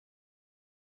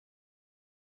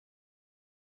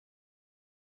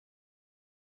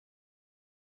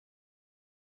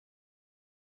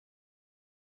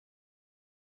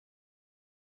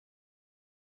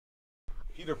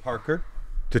Peter Parker,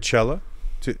 T'Challa,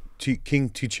 King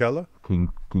T'Challa. King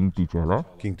T'Challa.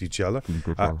 King T'Challa. King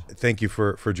T'Challa. Thank you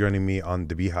for joining me on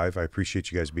the Beehive. I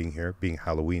appreciate you guys being here, being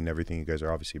Halloween and everything. You guys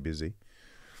are obviously busy.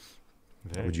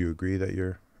 Hey. Would you agree that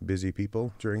you're busy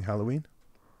people during Halloween?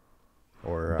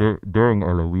 Or During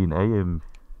Halloween, I am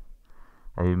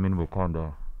in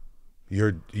Wakanda.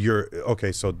 you're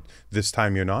okay. So this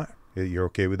time you're not. You're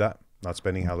okay with that? Not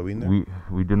spending Halloween there.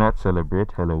 We do not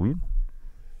celebrate Halloween.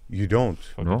 You don't.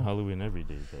 Fucking No. Halloween every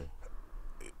day, bro.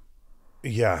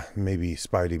 Yeah, maybe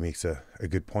Spidey makes a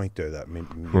good point there. That maybe,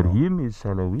 For him, it's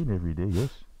Halloween every day.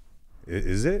 Yes.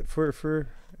 is it for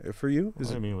you?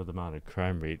 Is I it? mean, with the amount of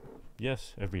crime rate,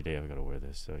 yes, every day I've got to wear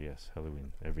this. So yes,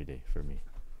 Halloween every day for me.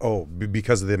 Oh,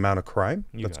 because of the amount of crime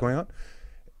You that's got going on,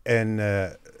 and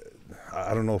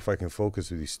I don't know if I can focus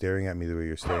with you staring at me the way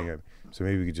you're staring at me. So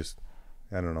maybe we could just,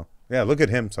 I don't know. Yeah, look at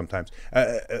him sometimes.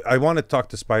 I want to talk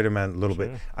to Spider-Man a little bit.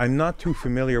 Sure. I'm not too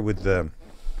familiar with the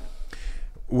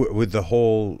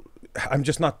whole. I'm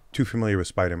just not too familiar with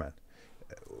Spider-Man.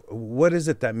 What is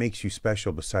it that makes you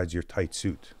special besides your tight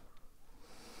suit?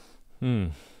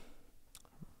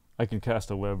 I can cast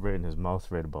a web right in his mouth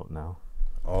right about now.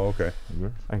 Oh, okay.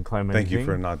 Yes. I can climb Thank anything. you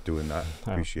for not doing that.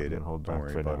 I'm Appreciate it. gonna hold Don't back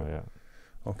worry for about now, it.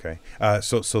 yeah. Okay.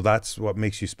 So that's what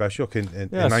makes you special. And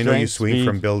Yeah, I know you strength, swing speed.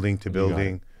 from building to You got it.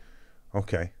 building.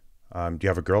 Okay. Do you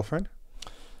have a girlfriend?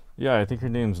 Yeah, I think her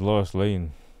name's Lois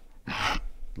Lane.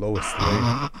 Lois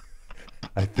Lane.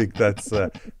 I think that's. I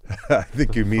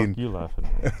think you Fuck mean. you laughing.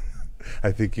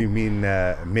 I think you mean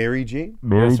Mary Jane.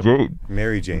 Mary Yes, Jane.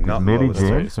 Mare Jane, It's not Mary Lois Jane.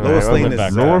 Lane. Sorry, Lois I Lane went is.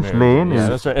 back to Lois Mary. Lane Yeah, is-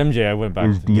 that's right. MJ, I went back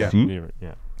is to DC.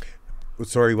 Yeah.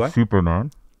 Sorry, what?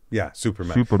 Superman. Yeah,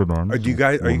 Superman. Superman. Are you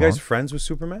guys Superman. friends with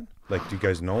Superman? Like, do you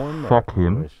guys know him? or- Fuck I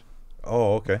him. wish.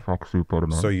 Oh, okay. Fuck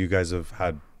Superman. So you guys have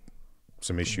had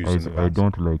some issues in the I past.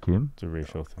 don't like him. It's a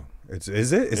racial thing. Is it?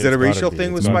 Is It's it a gotta racial be. thing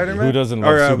It's with gotta be. Spider-Man? Who doesn't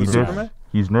Or, love with Superman? Superman?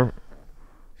 He's not.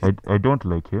 I don't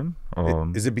like him.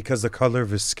 Is it because the color of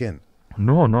his skin?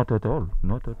 No, not at all.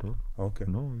 Not at all. Okay.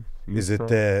 No. Is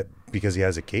it's, it because he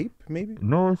has a cape? Maybe.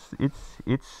 No,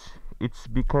 it's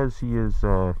because he's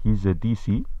a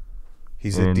DC.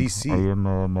 He's a and DC. I am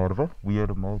Marvel. We are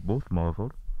both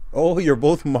Marvel. Oh, you're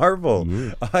both Marvel.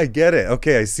 Yes. I get it.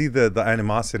 Okay, I see the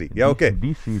animosity. Yeah. Okay.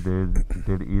 DC,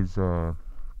 there is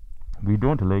we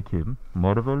don't like him.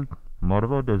 Marvel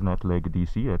does not like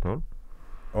DC at all.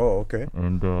 Oh, okay.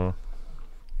 And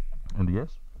yes,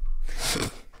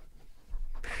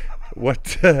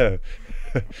 What?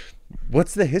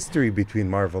 What's the history between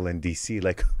Marvel and DC?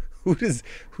 Like, who does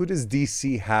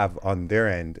DC have on their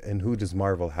end, and who does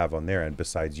Marvel have on their end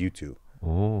besides you two?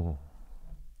 oh,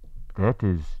 that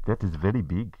is very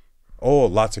big. Oh,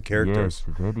 lots of characters.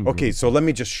 Yes, very. Okay, very- so let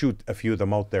me just shoot a few of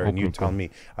them out there, and you Okay, tell go. me.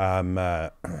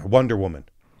 Wonder Woman,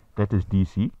 That is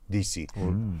DC. DC.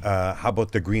 Mm. How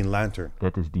about the Green Lantern,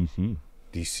 That is DC.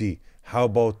 DC? How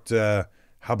about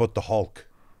the Hulk?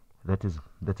 That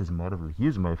is Marvel. He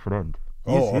is my friend.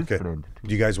 He Oh, is okay. his friend too.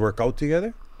 Do you guys work out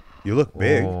together? You look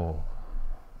big. Oh,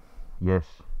 yes.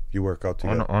 You work out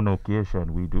together. On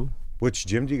occasion we do. Which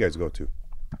gym do you guys go to?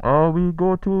 We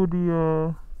go to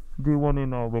the one in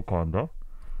Wakanda.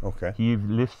 Okay. He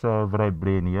lifts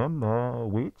vibranium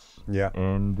weights, Yeah.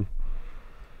 and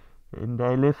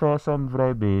I lift some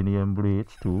vibranium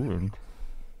weights too,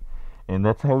 and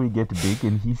that's how we get big.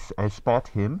 And I spot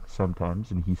him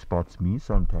sometimes, and he spots me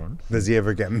sometimes. Does he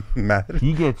ever get mad?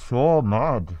 He gets so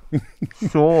mad,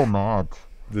 so mad.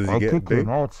 Does he I get kick big? him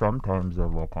out sometimes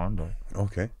of Wakanda.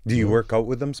 Okay. Do you work out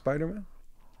with them, Spider-Man?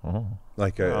 Oh,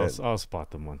 Like I'll spot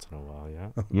them once in a while,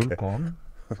 yeah. he'll come.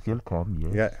 He'll come.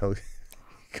 Yes. yeah, hell, he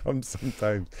comes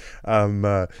sometimes.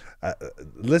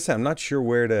 Listen, I'm not sure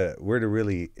where to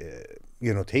really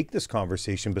take this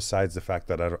conversation. Besides the fact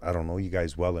that I don't know you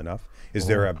guys well enough. Is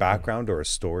there a background or a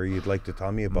story you'd like to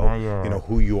tell me about? My,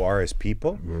 Who you are as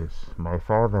people? Yes, my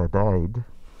father died,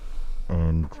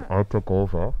 and I took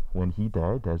over when he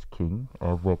died as king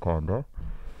of Wakanda,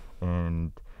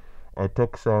 and I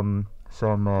took some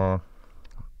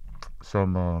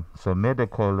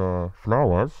medical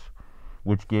flowers,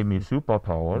 which gave me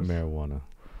superpowers. Marijuana.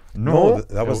 No,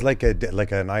 that was like an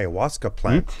ayahuasca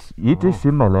plant. it is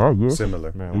similar. Yes, Similar.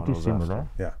 It Marijuana is was similar.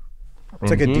 Yeah. And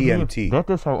like a gave me- DMT. That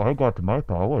is how I got my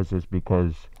powers, is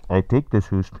because I take this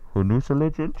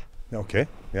hallucinogen, Okay.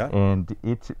 Yeah. and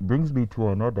it brings me to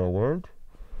another world.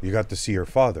 You got to see your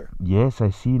father. Yes, I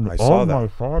seen I saw all that. my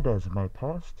fathers, my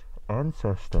past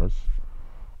ancestors,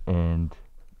 and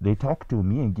they talked to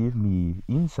me and gave me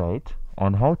insight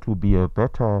on how to be a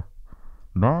better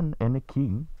man and a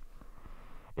king.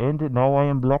 And now I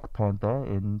am Black Panther,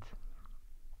 and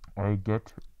I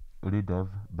get rid of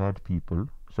bad people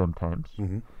sometimes.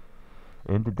 Hmm.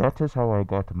 And that is how I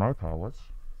got my powers.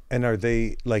 And are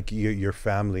they like your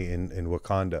family in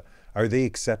Wakanda? Are they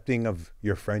accepting of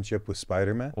your friendship with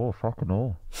Spider-Man? Oh, fuck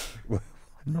no.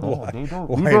 No, Why? they don't.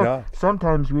 Why not?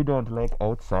 Sometimes we don't like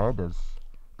outsiders.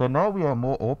 But now we are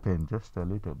more open, just a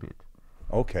little bit.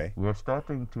 Okay. We are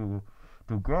starting to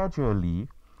gradually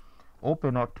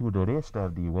open up to the rest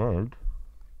of the world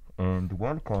and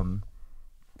welcome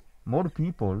more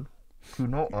people to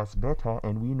know us better,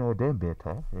 and we know them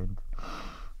better. And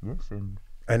yes, and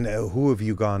And who have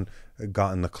you gotten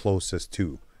the closest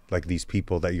to? Like these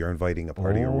people that you're inviting a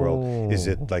part of your world? Is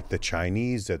it like the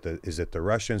Chinese? Is it the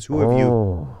Russians? Who have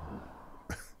you?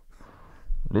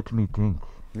 Let me think.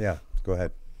 Yeah, go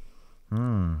ahead.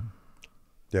 Hmm.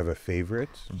 Do you have a favorite?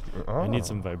 I need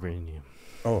some vibranium.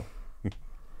 Oh, Yes,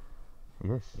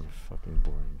 You're fucking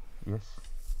boring. yes.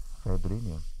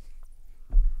 Vibranium.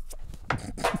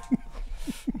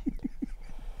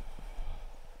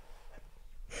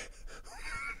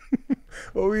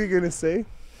 what were you gonna say?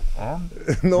 No.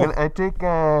 No. Well, I think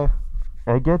I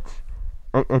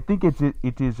think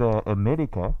it is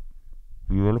America.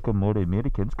 We welcome more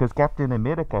Americans because Captain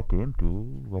America came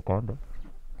to Wakanda,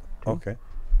 Okay.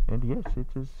 and yes, it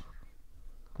is.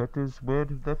 That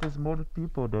is more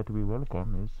people that we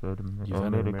welcome is You've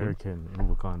had an Americans. American in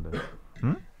Wakanda.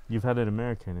 Hmm? You've had an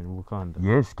American in Wakanda.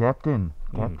 Yes, Captain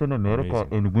America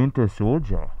amazing. and Winter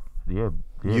Soldier. They're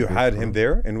You best had him friends.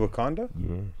 there in Wakanda?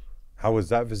 Yes, How was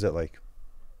that visit like?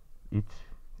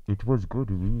 it was good.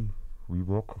 We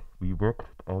worked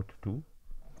out too.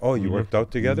 Oh, We you worked lift-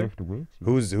 out together? We lift weights,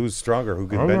 yes. Who's stronger? Who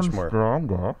can I bench am more?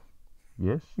 stronger.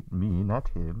 Yes, me, not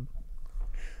him.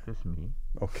 Just me.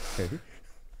 Okay.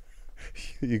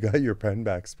 You got your pen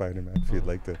back, Spider-Man, if you'd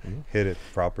like to hit it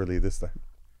properly this time.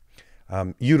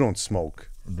 You don't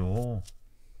smoke. No.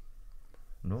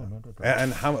 No, not at all.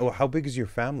 And how big is your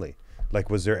family? Like,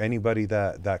 was there anybody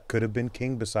that could have been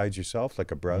king besides yourself,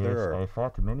 like a brother? Yes, Or I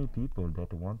fought many people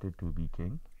that wanted to be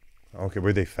king. okay,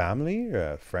 were they family,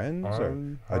 friends,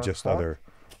 or I have just fought- other?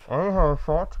 I have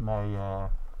fought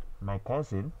my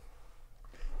cousin,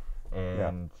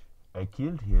 and I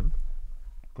killed him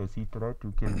because he tried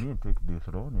to kill me and take the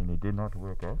throne, and it did not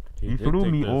work out. He did threw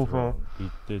take me the over. throne. He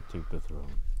did take the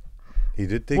throne. He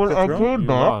did take Well, the I throne. came You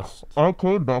back. lost. I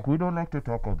came back. We don't like to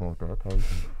talk about that.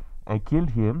 I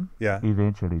killed him Yeah.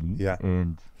 eventually. Yeah.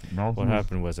 And now What he's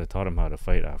happened was I taught him how to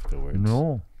fight afterwards.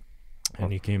 no.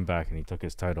 And he came back and he took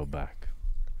his title back.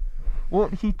 Well,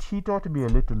 he taught me a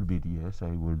little bit. Yes,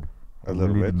 I would. A I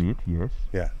little will bit? admit. Yes.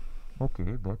 Yeah.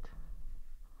 Okay, but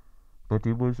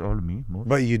it was all me. Most.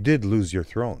 But you did lose your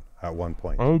throne at one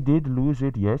point. I did lose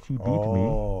it. Yes, he beat me.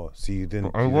 Oh, so you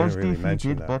didn't. I you was didn't really mention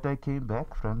defeated, that. but I came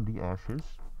back from the ashes.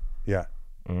 Yeah.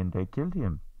 And I killed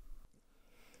him.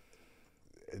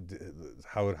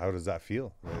 How does that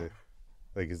feel?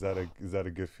 Like, is that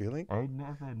a good feeling? I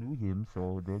never knew him,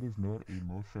 so there is no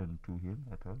emotion to him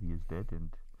at all. He is dead, and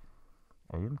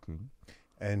I am king.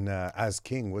 And as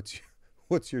king,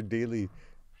 what's your daily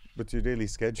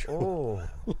schedule?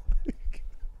 Oh.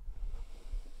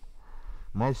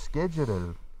 My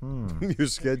schedule. Your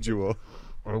schedule.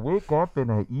 I wake up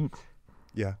and I eat.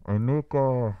 Yeah. I make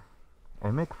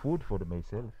food for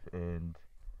myself, and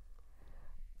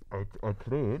I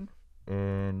train,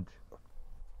 and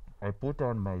I put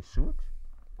on my suit,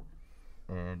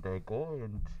 and I go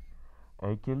and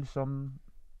I kill some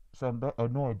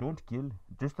no, I don't kill.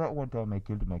 Just that one time I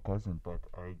killed my cousin, but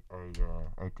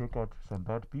I take out some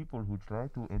bad people who try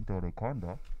to enter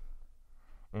Wakanda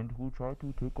and who try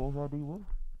to take over the world.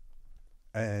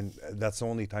 And that's the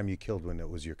only time you killed, when it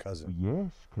was your cousin.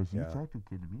 Yes, because he Yeah. tried to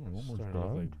kill me. I almost Starting to look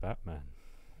died. like Batman.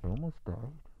 I almost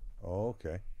died. Oh,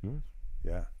 okay. Yes.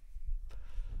 Yeah.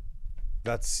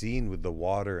 That scene with the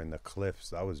water and the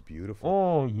cliffs, that was beautiful.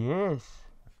 Oh yes.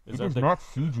 Is It that is the- not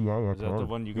CGI Is at that all. the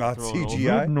one you Not got thrown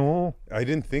CGI? over? No. I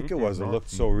didn't think It it is was. It not looked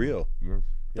so CGI. real. Yes.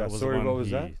 Yeah, That was sorry, the what one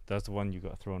was that? That's the one you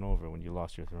got thrown over when you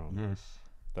lost your throne. Yes.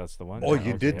 That's the one. Oh, Yeah,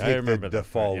 you did I take the remember that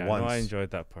fall part. Yeah, no, I once.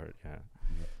 enjoyed that part. Yeah.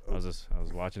 I was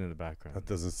watching in the background. That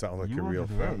doesn't sound like You a were real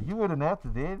there. friend. You were not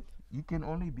there. You can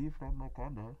only be from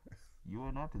Wakanda. You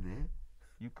were not there.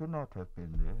 You could not have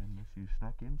been there unless you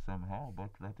snuck in somehow, but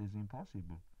that is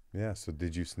impossible. Yeah, so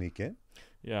did you sneak in?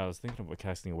 Yeah, I was thinking about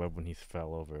casting a web when he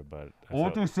fell over, but I Oh,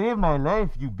 felt to save my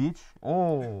life, you bitch.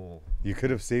 Oh. You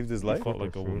could have saved his you life? fought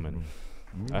like a Saved woman.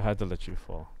 me. I had to let you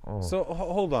fall. Oh. So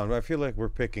hold on, I feel like we're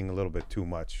picking a little bit too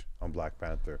much on Black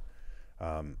Panther,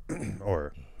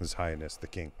 or His Highness the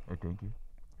King. I thank you.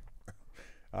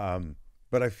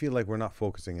 But I feel like we're not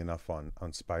focusing enough on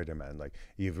Spider-Man. Like,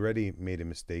 you've already made a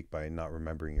mistake by not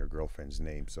remembering your girlfriend's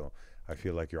name. So I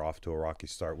feel like you're off to a rocky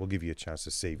start. We'll give you a chance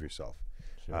to save yourself.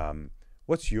 Sure.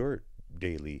 What's your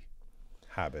daily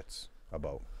habits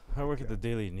about? I work at the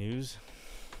Daily News.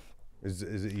 Is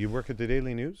it you work at the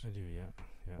Daily News? I do,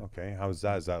 yeah. Okay, how's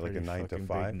that? Is that like a Pretty 9 to fucking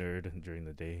 5? big nerd during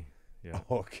the day. Yeah.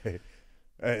 Okay.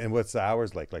 And what's the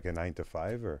hours like? Like a 9 to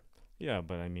 5 or? Yeah,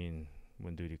 but I mean,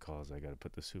 when duty calls, I got to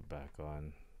put the suit back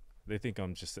on. They think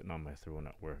I'm just sitting on my throne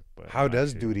at work, but How I'm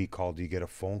does actually- duty call? Do you get a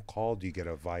phone call? Do you get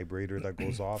a vibrator that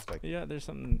goes off? Like, Yeah, there's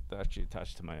something actually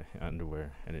attached to my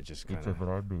underwear, and it just kind It's a of.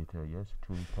 vibrator, yes,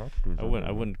 to attach to his I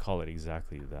underwear. wouldn't call it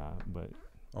exactly that, but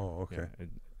oh, okay.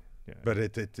 yeah. But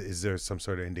it is there some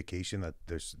sort of indication that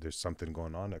there's something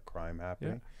going on, a crime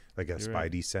happening, like a You're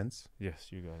right. spidey sense? Yes,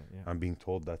 you got it. Yeah. I'm being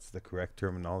told that's the correct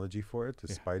terminology for it. The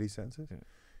Yeah. spidey senses. Yeah.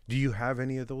 Do you have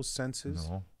any of those senses?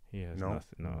 No, He has No?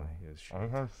 nothing. No, he has shit. I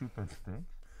have super strength.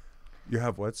 You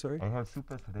have what? Sorry. I have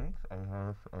super strength.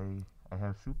 I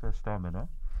have super stamina.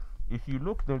 If you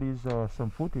look, there is some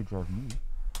footage of me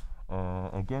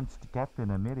against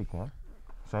Captain America,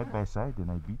 side by side, and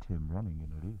I beat him running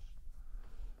in a race.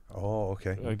 Oh,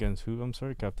 okay. Against who? I'm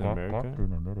sorry, Captain America.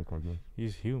 Captain America, yes.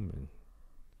 He's human.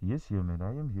 He is human.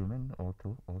 I am human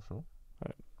also.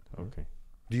 Okay.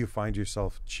 Do you find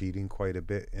yourself cheating quite a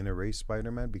bit in a race,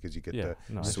 Spider-Man, because you get Yeah.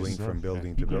 to No, I swing just- from Yes,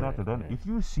 building he to building? cannot run. Yeah. If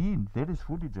you see, there is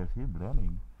footage of him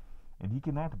running, and he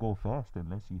cannot go fast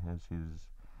unless he has his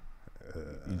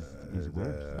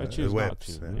webs. I choose not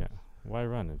webs, to. yeah. Yeah. Why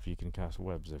run if you can cast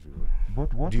webs everywhere?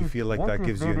 But what Do you if- feel like what that if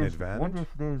gives you there an is- What advantage?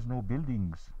 if there is no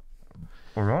buildings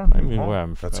around? I you? mean, How- where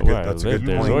I'm That's a where good- I that's a live, good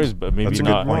there's point. always, but maybe That's a good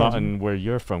not point. in where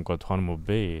you're from, Guantanamo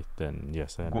Bay. Then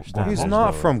yes, I understand. He's There's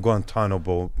not no- from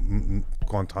Guantanamo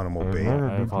I've Bay. never I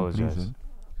been to apologize. prison.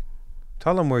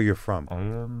 Tell him where you're from. I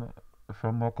am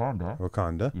from Wakanda.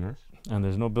 Wakanda. Yes, And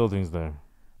there's no buildings there.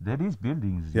 there is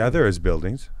buildings. Yeah, yes. there is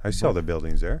buildings. I saw But- the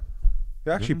buildings there.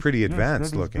 They're actually There is- pretty yes, there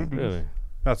advanced is looking. buildings. Really?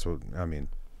 That's what I mean.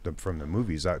 From the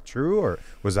movie, is that true or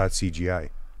was that CGI?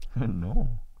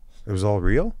 No, It was all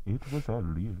real. it was all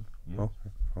real. Yes. Oh.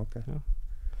 Okay. Yeah.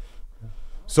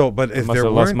 So, but I if must there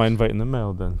have lost weren't, my invite in the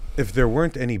mail then. if there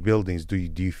weren't any buildings, do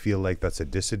you feel like that's a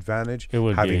disadvantage? It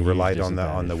would be a having huge relied on the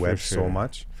disadvantage, web for so sure.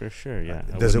 much. For sure, yeah.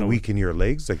 I Does it wouldn't know- weaken your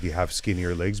legs? Like, do you have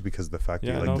skinnier legs because of the fact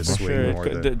Yeah, you like no, to for swing sure. It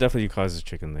more? definitely causes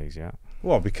chicken legs, yeah.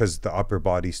 Well, because the upper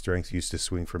body strength used to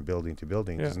swing from building to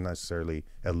building Yeah. isn't necessarily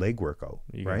a leg workout,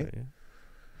 You got right? it, yeah.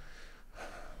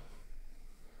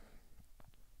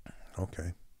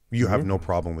 Okay. You have Yeah. no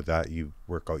problem with that. You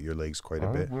work out your legs quite a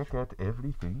I bit. work out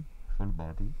everything, full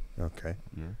body. Okay.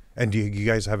 Yeah. And do you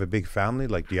guys have a big family?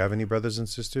 Like, do you have any brothers and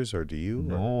sisters, or do you? Or-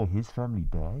 No, his family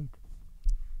died,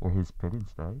 or his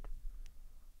parents died.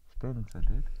 His parents are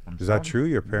dead. I'm Is that sorry. true?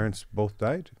 Your parents both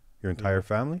died? Your entire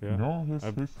family? Yeah. No, his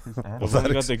I've- his Well, aunt. I've that only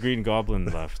got ex- the Green Goblin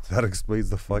left. That explains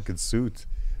the fucking suit.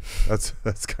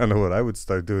 That's kind of what I would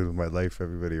start doing with my life. if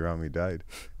Everybody around me died.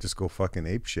 Just go fucking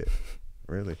ape shit.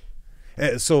 Really.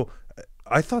 So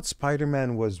I thought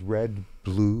Spider-Man was red,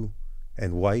 blue,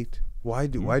 and white. Why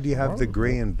do you have the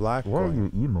gray and black Why are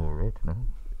going? you emo right now?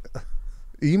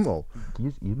 Emo.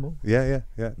 He's emo. Yeah.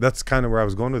 That's kind of where I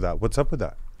was going with that. What's up with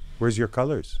that? Where's your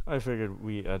colors? I figured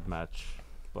I'd match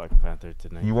Black Panther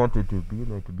tonight. He wanted to be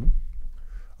like me.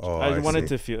 Oh, I wanted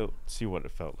see. to see what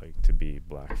it felt like to be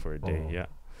black for a day. Oh. Yeah.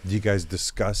 Do you guys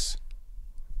discuss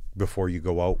before you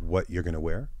go out what you're gonna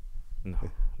wear? No.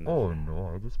 Oh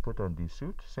no, I just put on the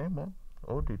suit, same one,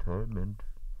 all the time, and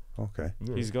Okay.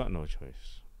 yeah. He's got no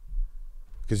choice.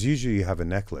 Because usually you have a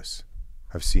necklace.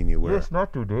 I've seen you wear. Yes,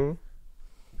 not today.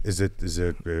 Is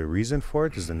there a reason for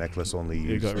it? Is the necklace only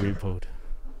It used? got repoed.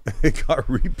 It got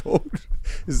repoed.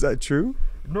 Is that true?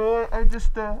 No, I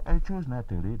just I chose not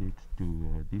to read it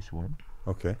to this one,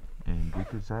 Okay. and it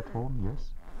is at home.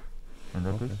 Yes, and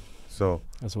that is. So,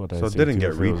 That's what So I it assumed didn't too, get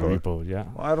if it was repoed. repoed. Yeah.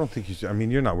 well, I don't think you should. I mean,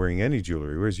 you're not wearing any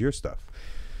jewelry. Where's your stuff?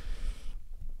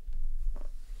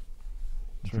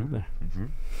 It's right there. Mhm.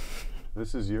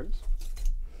 This is yours?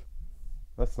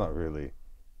 That's not really.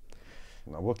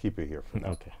 No, we'll keep it here for now.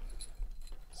 Okay.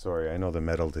 Sorry, I know the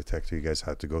metal detector you guys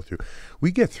had to go through.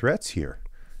 We get threats here.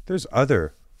 There's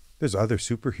other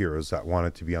superheroes that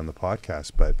wanted to be on the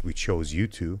podcast, but we chose you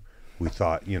two. We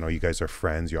thought, you guys are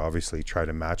friends. You obviously try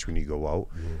to match when you go out.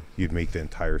 You'd make the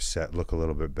entire set look a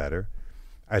little bit better.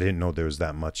 I didn't know there was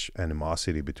that much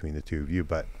animosity between the two of you,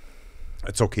 but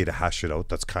it's okay to hash it out.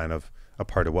 That's kind of a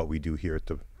part of what we do here at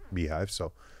the Beehive.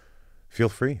 So feel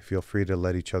free to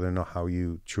let each other know how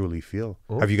you truly feel.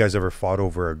 Oh. Have you guys ever fought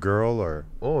over a girl or?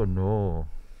 Oh no,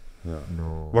 No.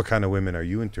 no. What kind of women are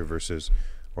you into versus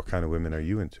what kind of women are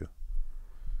you into?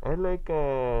 I like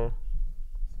all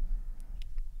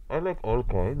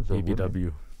kinds of women.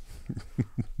 BBW.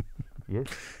 Yes.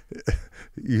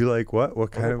 You like what?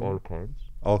 What I kind like of all kinds.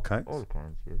 all kinds? All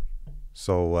kinds, yes.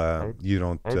 So you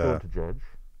don't I don't judge.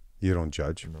 you don't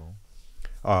judge. No.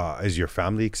 Is your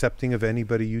family accepting of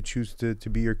anybody you choose to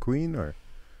be your queen, or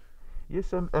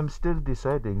Yes, I'm still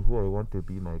deciding who I want to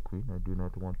be my queen. I do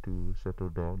not want to settle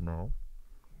down now.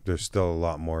 there's still a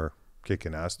lot more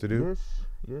kicking ass to do?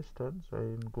 Yes, tons.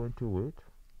 I'm going to wait.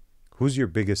 Who's your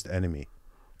biggest enemy?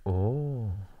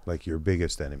 Oh. Like your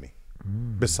biggest enemy,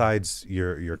 besides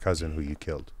your cousin who you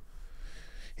killed?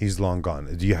 He's long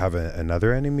gone. Do you have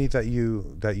another enemy that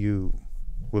you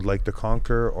would like to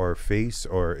conquer or face,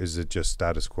 or is it just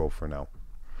status quo for now?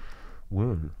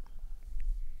 Well,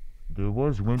 there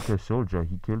was Winter Soldier.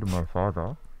 He killed my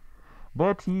father,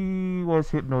 but he was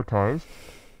hypnotized.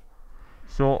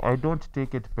 So I don't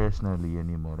take it personally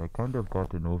anymore. I kind of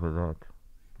gotten over that.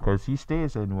 Because he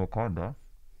stays in Wakanda.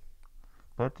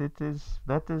 But that is...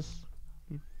 Drop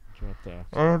the axe.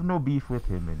 I have no beef with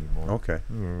him anymore. Okay.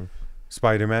 Yes.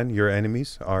 Spider-Man, your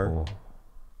enemies are... Oh,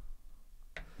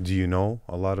 Do you know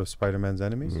a lot of Spider-Man's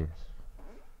enemies? yes.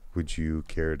 Would you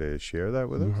care to share that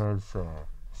with He us? has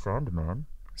Sandman.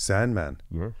 Sandman.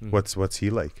 Yes. What's he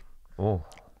like? Oh.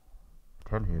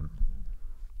 Tell him.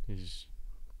 He's,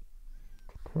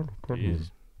 Tell him.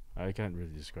 he's I can't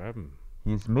really describe him.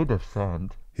 He's made of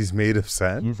sand. He's made of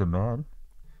sand? He's a man.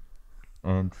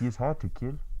 And he's hard to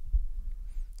kill.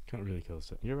 Can't really kill it.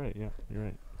 You're right. Yeah, you're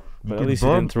right. You But at can least he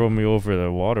burn- didn't throw me over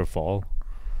the waterfall.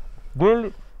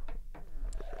 Well,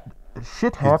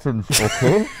 shit happens,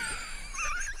 okay?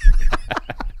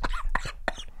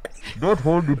 Don't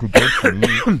hold it against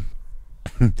me.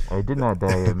 I did not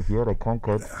die. I'm here. I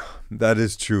conquered. That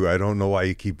is true. I don't know why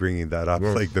you keep bringing that up.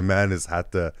 Yes. Like the man has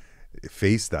had to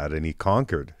face that, and he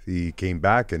conquered. He came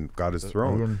back and got his I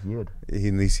throne. am here.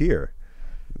 And he's here.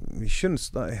 You shouldn't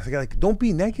like. Don't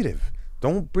be negative.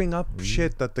 Don't bring up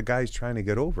shit that the guy's trying to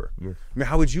get over. Yes. I mean,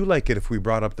 how would you like it if we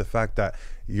brought up the fact that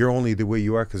you're only the way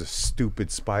you are because a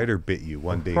stupid spider bit you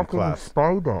one day in Fucking class?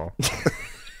 spider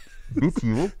bit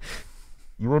you.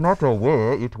 You were not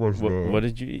aware it was there. What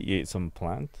did you eat? You ate some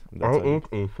plant? I all you- ate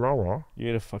a flower. You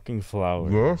ate a fucking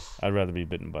flower. Yes. I'd rather be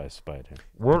bitten by a spider.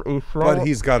 Well, a flower. But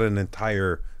he's got an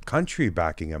entire country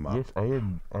backing him up. Yes, I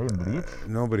am rich.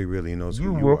 Nobody really knows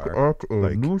You who you work are. at a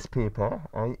like- newspaper.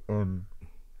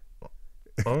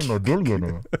 I'm a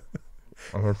billionaire.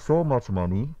 I have so much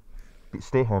money.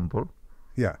 Stay humble.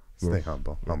 Yeah, stay Yes,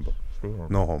 humble. yes, Humble. Stay humble.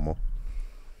 No homo.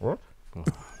 What?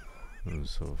 I'm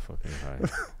so fucking high.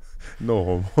 No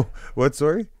homo. What,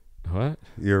 sorry? What?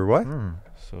 You're what?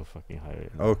 So fucking high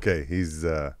right now. Okay, he's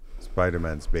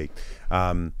Spider-Man's baked.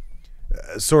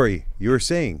 Sorry, you were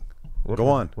saying. What Go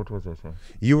was- on. What was I saying?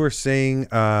 You were saying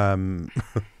How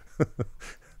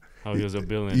he was a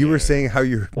billionaire. you were saying how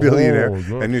you're a billionaire Oh,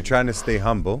 yes. and you're trying to stay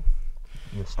humble.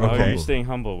 Yes, How are Okay. you staying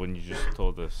humble when you just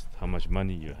told us how much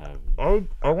money you have?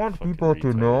 I want Fucking people to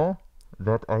retard. know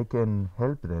that I can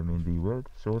help them in the world.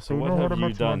 So if So they what know how have you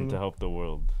much done money. to help the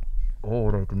world?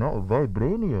 Oh, right now,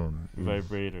 vibranium. is-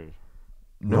 Vibrator.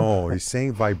 No, he's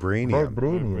saying vibranium.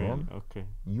 Vibranium. Okay.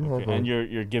 You Okay. have And a,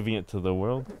 you're giving it to the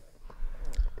world?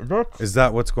 that's Is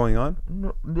that what's going on?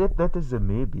 no, that is a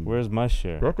maybe. Where's my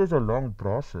share? That is a long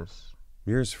process.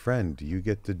 You're his friend. You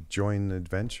get to join the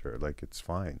adventure. Like, it's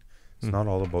fine. It's not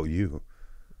all about you.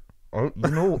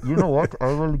 You know what?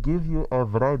 I will give you a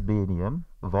vibranium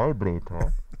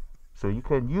vibrator, so you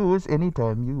can use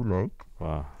anytime you like.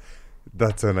 Wow.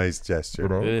 That's a nice gesture.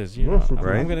 Right? It is. Yes, Yeah. it I'm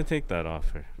Right? going to take that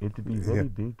offer. It will be very Yeah.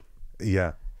 big.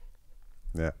 Yeah.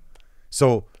 Yeah.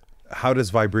 So, how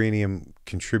does vibranium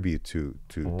contribute to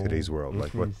today's world?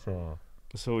 Like, what?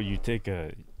 So you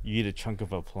eat a chunk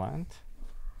of a plant?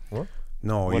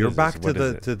 No, What you're is back this? to What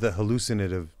is the it? to the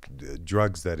hallucinative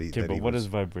drugs that he. Okay, that but he what was. is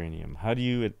vibranium? How do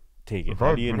you take it?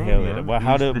 How do you inhale it?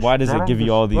 Vibranium Why is the does it give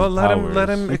you all these Well, let him- powers? let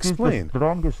him- It is Explain. the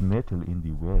strongest metal in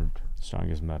the world.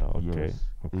 Strongest metal. Okay. Yes.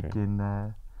 Okay. It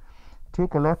can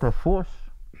take a lot of force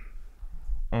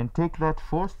and take that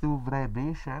force through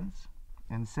vibrations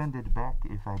and send it back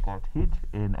if I got hit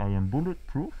and I am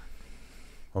bulletproof.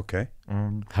 Okay.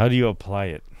 And How do you apply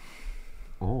it?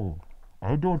 oh,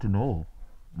 I don't know.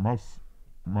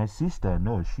 My sister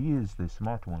knows. She is the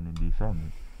smart one in the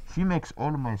family. She makes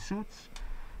all my suits.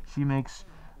 She makes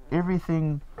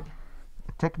everything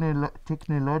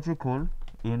technological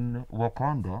in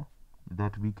Wakanda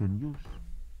that we can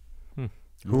use.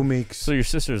 Who makes? So your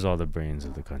sister's all the brains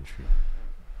of the country.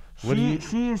 What do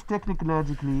She is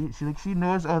technologically, she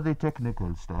knows all the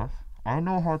technical stuff. I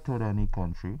know how to run a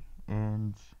country,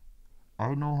 and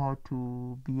I know how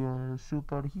to be a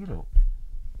superhero.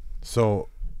 So,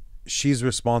 she's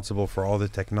responsible for all the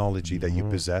technology that you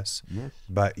Yes. possess, Yes.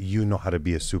 but you know how to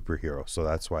be a superhero, so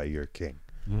that's why you're king.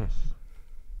 Yes.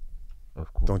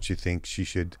 Of course. Don't you think she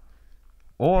should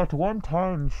Or at one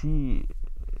time she.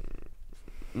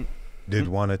 did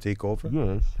want to take over?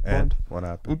 Yes. And but what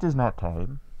happened? it is not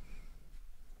time.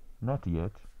 Not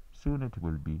yet. Soon it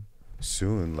will be.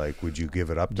 Soon, like, would you give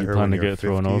it up to Do you her plan when to you're get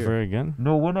thrown 50 over or- again?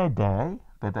 No, when I die,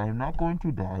 but I'm not going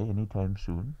to die anytime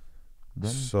soon. Then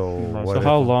So she might- what So if-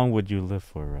 how long would you live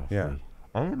for, roughly? Yeah.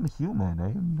 I am human. I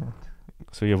am not.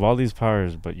 So you have all these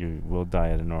powers, but you will die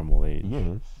at a normal age.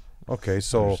 Yes. Okay, I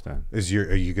so understand.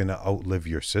 are you gonna outlive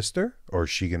your sister, or is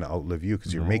she gonna outlive you?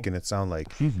 Because you're No. making it sound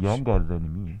like She's younger than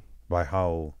me by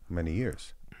how many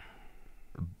years?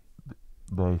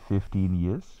 by 15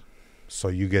 years. So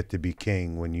you get to be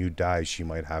king. When you die, she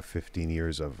might have 15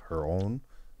 years of her own.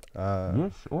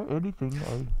 Yes, or anything.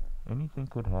 Anything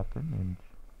could happen, and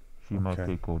she might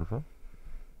Okay. take over.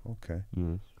 Okay.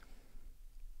 Yes.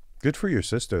 Good for your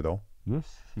sister, though,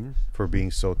 Yes, she is. for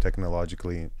being so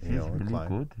technologically, She's really inclined.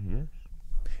 good. Yes.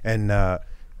 And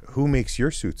who makes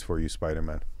your suits for you,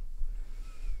 Spider-Man?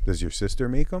 Does your sister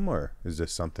make them, or is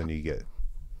this something you get,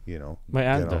 My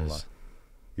aunt get online? does.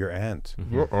 Your aunt?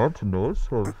 Mhm. Your aunt knows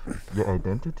her your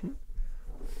identity.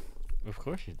 Of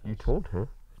course she does. You told her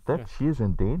that Yes. she is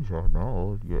in danger now.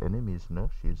 All your enemies know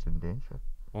she is in danger.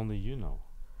 Only you know.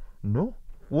 No.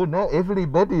 Well, now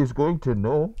everybody is going to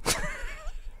know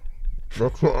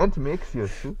that your aunt makes your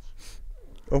suits.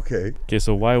 Okay. Okay,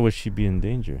 so why would she be in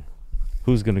danger?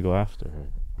 Who's gonna go after her?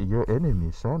 Your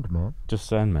enemy, Sandman. Just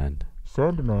Sandman.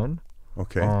 Sandman.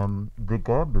 Okay. The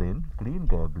Goblin, Green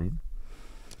Goblin.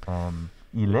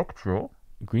 Electro.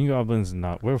 Green Goblin's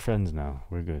not. We're friends now.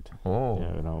 We're good. Oh.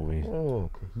 Yeah, no, we. Oh,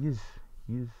 okay.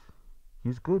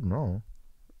 He's good now.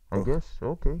 I Oh. guess.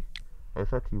 Okay. I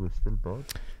thought he was still bad.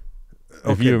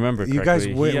 If you remember you correctly,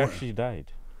 guys wait, he actually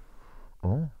died.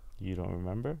 Oh. You don't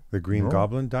remember? the Green No.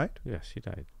 Goblin died? Yes, he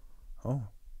died. Oh.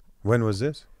 When was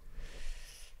this?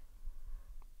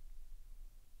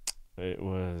 It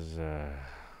was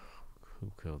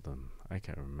who killed him? I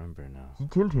can't remember now. He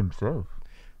killed himself.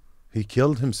 He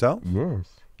killed himself?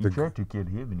 Yes. He The tried to kill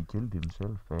him and he killed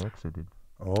himself by accident.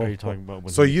 Oh. Are you talking about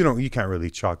when? So he- you can't really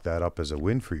chalk that up as a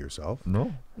win for yourself.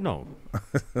 No. No,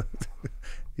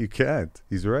 You can't.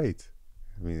 He's right.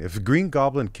 I mean, if Green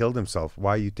Goblin killed himself,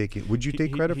 why are you taking? Would you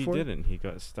take credit for He it? didn't. He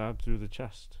got stabbed through the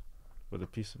chest with a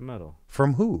piece of metal.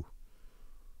 From who?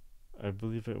 I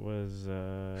believe it was.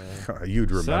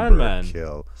 You'd remember Sandman. a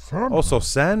kill. Sandman. Also,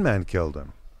 Sandman killed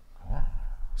him.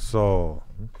 So,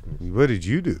 Interesting. what did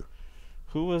you do?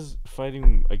 Who was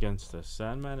fighting against us?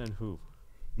 Sandman and who?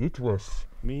 It was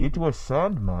Me.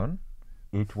 Sandman.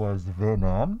 It was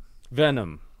Venom.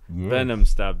 Venom. Yes. Venom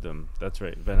stabbed him. That's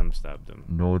right. Venom stabbed him.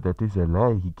 No, that is a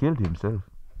lie. He killed himself.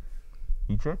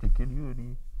 He tried to kill you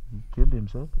and he killed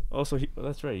himself. Also,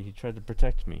 that's right. He tried to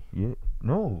protect me. Yeah.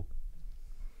 No.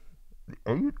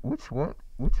 Are you which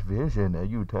version are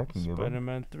you talking about?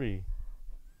 Spider-Man 3.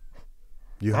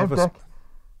 You I'm have a. back.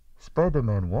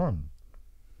 Spider-Man 1.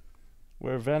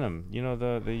 Where Venom,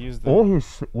 they used the. Oh,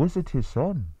 was it his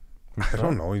son? I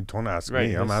don't know. You don't ask Right,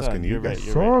 me. I'm his asking son. you You're guys. right,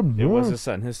 you're Son, It was yes. his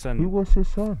son. His son. He was his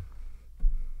son.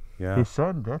 Yeah. His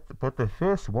son, but the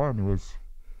first one was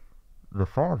the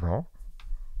father,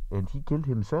 and he killed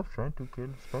himself trying to kill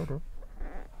Spider.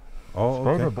 Oh,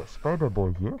 okay.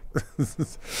 Spider-Boy here.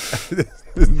 isn't,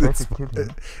 tried it to kill him.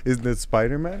 isn't it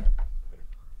Spider-Man?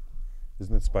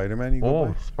 Isn't it Spider-Man you go Oh,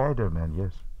 by? Spider-Man,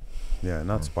 yes. Yeah,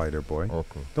 not Spider-Boy.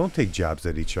 Okay. Don't take jabs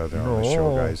at each other on the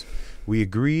show, No. guys. We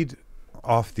agreed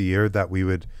off the air that we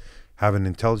would have an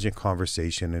intelligent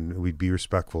conversation and we'd be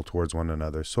respectful towards one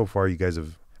another. So far, you guys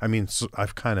have. I mean,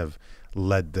 I've kind of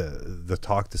led the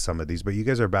talk to some of these, but you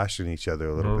guys are bashing each other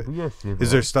a little No, bit. yes, Is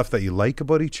there stuff that you like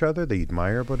about each other, that you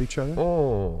admire about each other?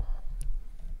 Oh,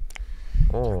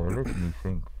 let me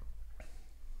think.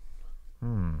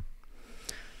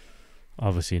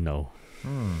 Obviously, no.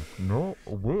 No,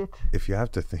 wait. If you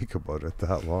have to think about it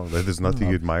that long, that there's nothing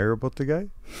you No. admire about the guy?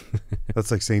 That's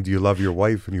like saying, do you love your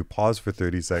wife? And you pause for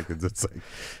 30 seconds. It's like,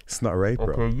 it's not right,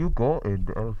 bro. Okay, you go and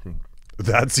I'll think.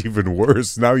 That's even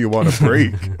worse. Now you want to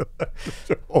break.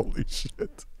 Holy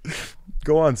shit.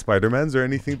 Go on, Spider-Man. Is there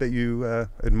anything that you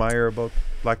admire about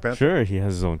Black Panther? Sure, he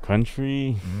has his own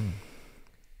country.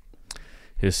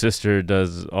 His sister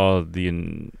does all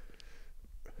the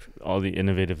all the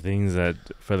innovative things that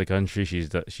for the country.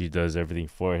 She does everything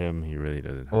for him. He really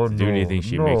doesn't have Oh, to do no, anything.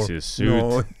 She no, makes his suit.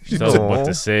 No, She tells him what no.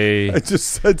 to say. I just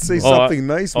said say Oh, something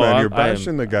nice, man. You're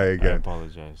bashing the guy I again.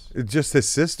 apologize. It's just his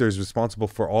sister is responsible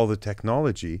for all the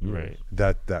technology Right.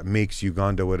 that makes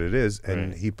Uganda what it is,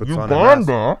 and Right. he puts on a mask.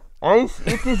 Uganda?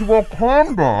 It is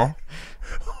Wakanda.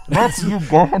 Not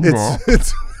Uganda.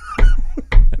 It's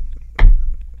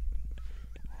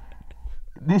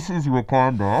This is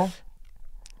Wakanda.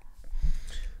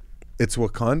 it's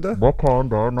Wakanda.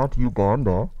 Wakanda, not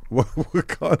Uganda.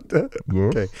 Wakanda.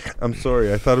 Yes. Okay, I'm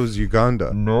sorry. I thought it was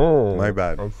Uganda. No. My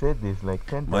bad. I said this like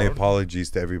 10 My times. apologies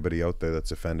to everybody out there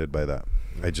that's offended by that.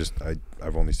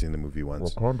 I've only seen the movie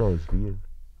once. Wakanda is real.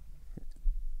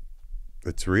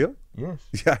 It's real? Yes.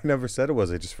 Yeah, I never said it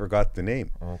was. I just forgot the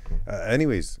name. Okay.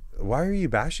 Anyways, why are you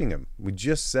bashing him? We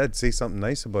just said say something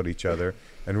nice about each other,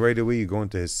 and right away you go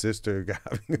into his sister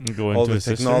having Go all into the his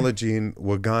sister? technology in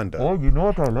Wakanda. Oh, you know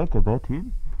what I like about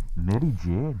him? Mary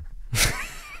Jane.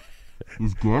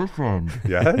 His girlfriend.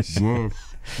 Yes? Yes.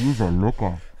 She's a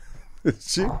looker.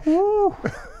 She, Woo.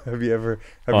 have you ever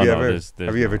there's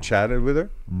chatted with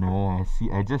her? No,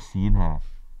 I just seen her.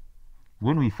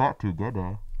 When we fought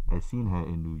together, I seen her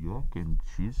in New York, and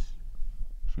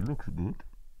she looks good.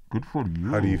 Good for you.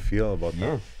 How do you feel about that?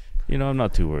 Yes. You know, I'm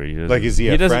not too worried. Like, is he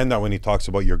a doesn't- friend that when he talks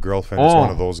about your girlfriend is Oh. one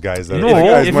of those guys that No, "This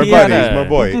guy's if my he buddy, had he's my a-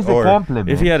 boy? It is a Or compliment.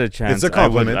 If he had a chance, a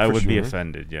compliment I for would be sure.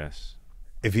 offended. Yes.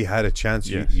 if he had a chance,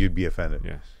 Yes. you'd be offended.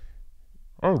 Yes.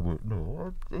 I would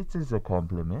no. It is a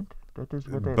compliment. That is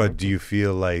what I But like. do you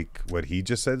feel like what he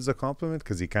just said is a compliment?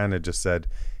 Because he kind of just said,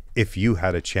 if you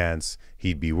had a chance,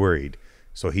 he'd be worried.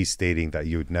 So he's stating that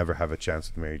you would never have a chance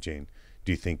with Mary Jane.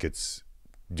 Do you think it's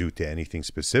due to anything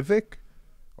specific,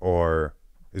 or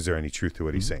is there any truth to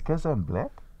what he's saying? Because I'm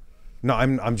black? No,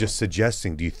 I'm just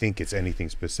suggesting. Do you think it's anything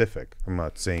specific? I'm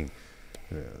not saying.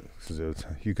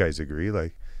 You guys agree?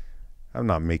 Like, I'm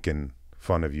not making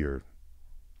fun of your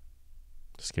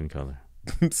Skin color.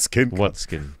 skin. What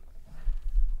skin?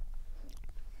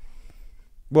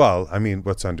 Well, I mean,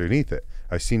 what's underneath it?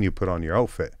 I've seen you put on your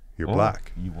outfit. You're Oh,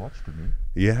 black. You watched me.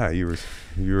 Yeah, you were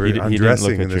He didn't look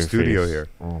undressing in at the your studio face. here.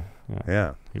 Oh.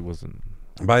 Yeah. He wasn't.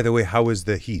 By the way, how is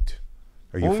the heat?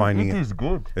 Are you finding it it? is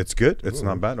good. It's good. It's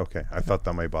not Yes. bad. Okay, I thought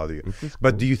that might bother you. It is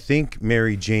But good. do you think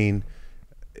Mary Jane,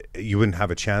 you wouldn't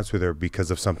have a chance with her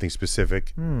because of something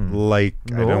specific? Like,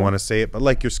 I don't No. want to say it, but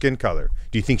like your skin color.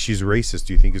 Do you think she's racist?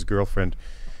 Do you think his girlfriend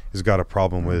has got a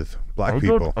problem with black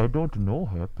people? I don't know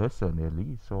her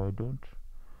personally, so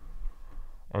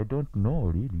I don't know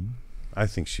really. I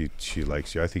think she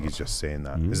likes you. I think he's just saying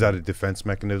that. Is Yeah. that a defense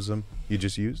mechanism you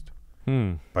just used?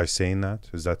 By saying that?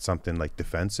 Is that something like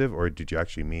defensive, or did you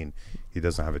actually mean he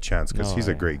doesn't have a chance? Because No, he's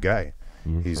a I- great guy.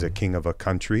 Yes, He's a king of a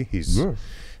country. He's Yes.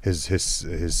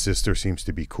 his sister seems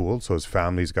to be cool, so his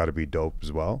family's got to be dope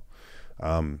as well.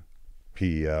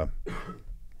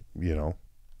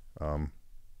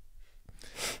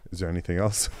 Is there anything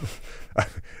else?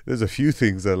 There's a few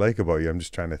things I like about you. I'm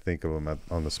just trying to think of them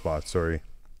on the spot. Sorry,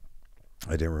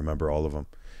 I didn't remember all of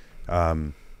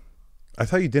them. I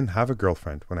thought you didn't have a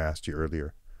girlfriend when I asked you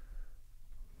earlier.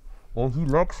 Oh, he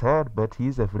likes her, but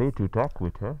he's afraid to talk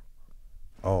with her.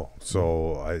 Oh,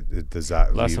 so does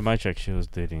that Last leave? time I checked, she was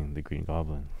dating the Green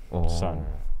Goblin. Oh, Son.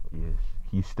 yes.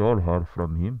 He stole her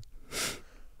from him.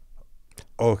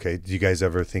 Oh, okay. Do you guys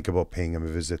ever think about paying him a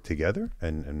visit together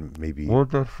and maybe? Well,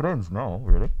 they're friends now,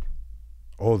 right?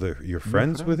 Oh, you're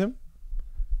friends with him?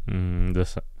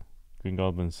 Green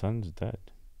Goblin's son's dead.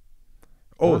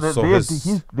 Oh, they're, so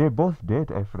they're both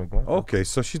dead. I forgot. okay,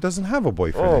 so she doesn't have a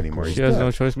boyfriend Oh, anymore. okay. He's She has dead.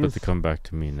 no choice but to She's- come back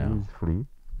to me now. She's free.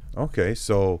 Okay,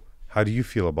 so how do you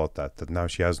feel about that? That now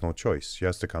she has no choice. She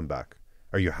has to come back.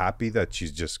 Are you happy that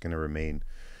she's just going to remain,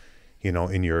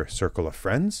 in your circle of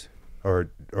friends, or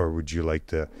would you like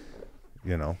to,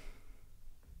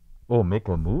 Oh, make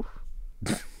a move?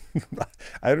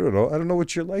 I don't know. I don't know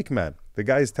what you're like, man. The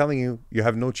guy is telling you you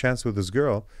have no chance with this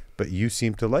girl, but you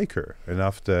seem to like her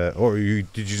enough to, or did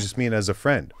you just mean as a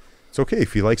friend? It's okay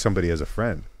if you like somebody as a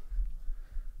friend.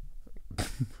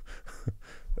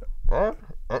 No,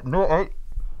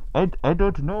 I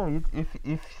don't know.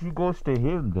 If she goes to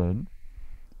him,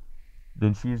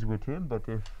 then she's with him. But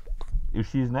if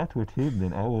she's not with him,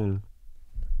 then I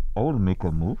will make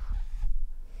a move.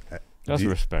 That's Do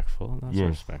you- respectful. That's Yes.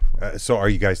 respectful. So are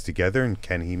you guys together, and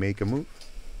can he make a move?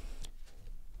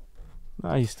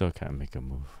 No, he still can't make a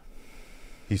move.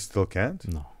 He still can't?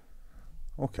 No.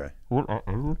 Okay. Well,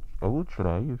 I will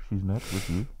try if she's not with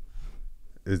you.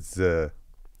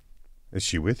 Is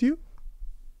she with you?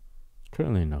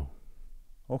 Currently, no.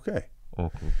 Okay.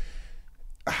 Okay.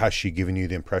 Has she given you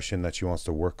the impression that she wants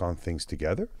to work on things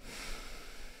together?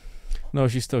 No,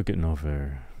 she's still getting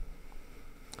over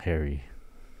Harry.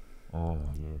 Oh,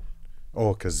 yes.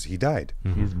 Oh, because he died.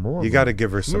 She's mourning. You got to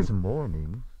give her She's some.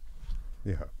 mourning.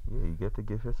 Yeah. Yeah, you got to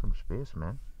give her some space,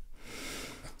 man.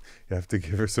 You have to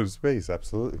give her some space.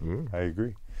 Absolutely. Yeah. I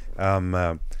agree.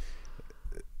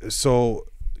 So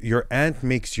your aunt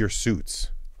makes your suits.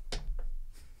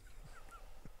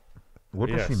 What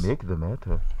does Yes. she make them out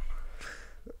of?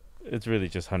 It's really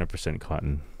just 100%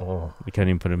 cotton. Oh, You can't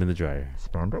even put them in the dryer.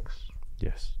 spandex?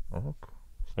 Yes. Oh,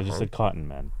 I just said cotton,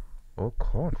 man. oh,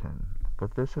 cotton.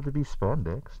 But there should be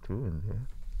spandex too in there.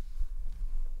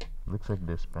 Looks like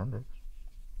there's spandex.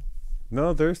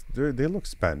 No, they look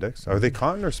spandex. Are they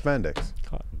cotton or spandex?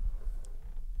 Cotton.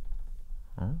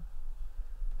 Huh?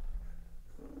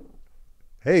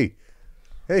 Hey,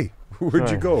 where'd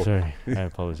you go? Sorry, I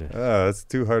apologize. That's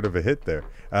too hard of a hit there.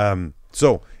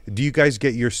 So, do you guys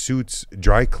get your suits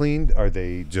dry cleaned? Are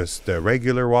they just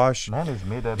regular wash? Mine is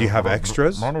made out Do you of have red-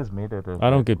 extras? Mine is made out of I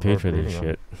don't get paid for red this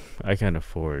vinegar. shit. I can't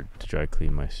afford to dry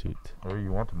clean my suit. Oh,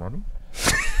 you want money?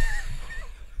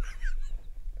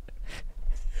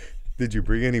 Did you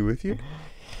bring any with you?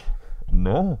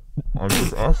 No. I'm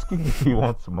just asking if he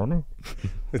wants money.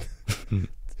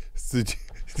 So, do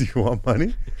you want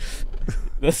money?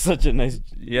 That's such a nice.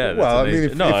 Yeah. Well, I that's a mean,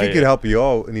 nice, if, no, if he could help you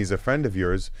out and he's a friend of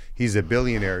yours, he's a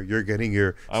billionaire, you're getting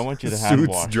your I want you to hand suits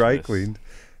wash dry this. cleaned.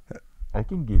 I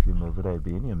can give him a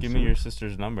vibranium Give suit. me your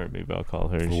sister's number. Maybe I'll call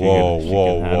her. And she Whoa, can, she whoa,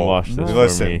 can hand whoa. wash No. this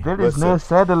Listen. for me. There is no Listen.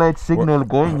 satellite signal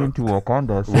going into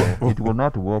Wakanda, so it will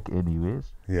not work anyways.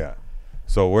 Yeah.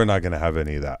 So we're not going to have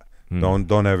any of that. Hmm.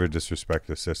 Don't ever disrespect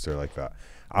a sister like that.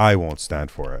 I won't stand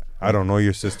for it. I don't know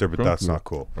your sister, but Thank that's you. not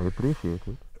cool. I appreciate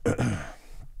it.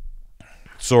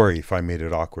 Sorry if I made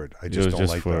it awkward. I It just was don't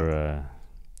just like for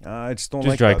that. I just don't just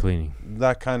like dry that. cleaning.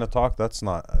 That kind of talk. That's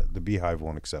not the Beehive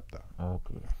won't accept that.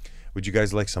 Okay. Would you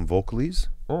guys like some Vocalies?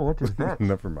 Oh, what is that?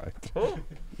 Never mind.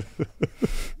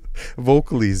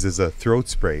 Vocalies is a throat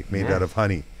spray made out of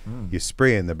honey. You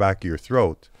spray it in the back of your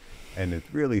throat, and it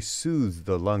really soothes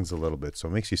the lungs a little bit, so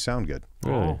it makes you sound good,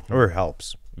 Really, or it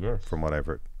helps, Yes. from what I've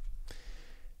heard.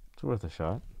 it's worth a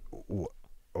shot.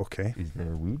 Okay. Is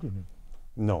there weed in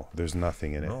No, there's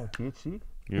nothing in it? it. No, THC?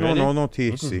 You No, ready? no It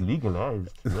is THC. legalized.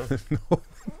 Yes. No.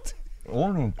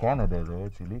 Only in Canada, though,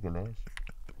 it's legalized.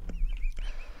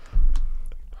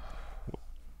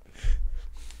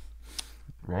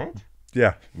 Right?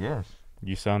 Yeah, Yes.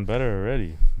 You sound better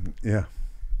already. yeah.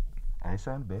 I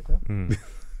sound better. Mm.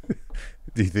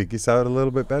 Do you think you sound a little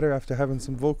bit better after having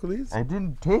some Vocalies? I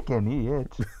didn't take any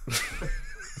yet.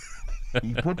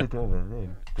 You put it over there.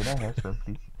 Can I have some,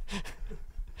 please?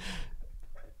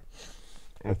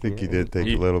 I think you Okay. did take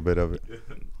a You- little bit of it.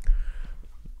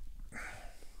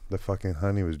 The fucking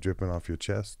honey was dripping off your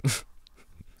chest.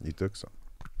 You took some.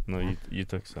 No, you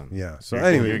took some. Yeah. So You're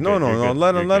anyway, good, no, you're good,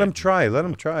 let you're him good. try. Let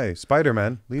him try.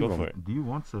 Spider-Man, leave Go him. for it. Do you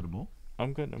want some more?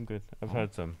 I'm good. I've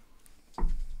had some.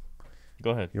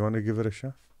 Go ahead. You want to give it a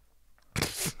shot?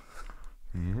 Yes,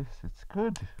 it's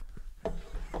good.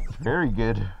 It's very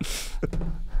good.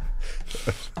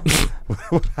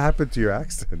 What happened to your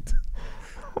accent?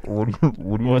 What do you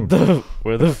mean? What the?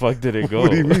 Where the fuck did it go?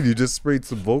 What do you mean? You just sprayed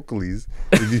some Vocalies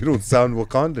and you don't sound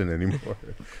Wakandan anymore.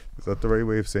 Is that the right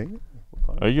way of saying it?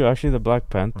 Are you actually the Black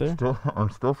Panther? I'm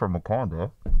still from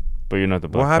Wakanda. But you're not the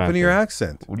Black What happened to your Panther.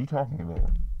 accent? What are you talking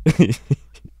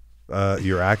about?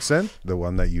 Your accent, the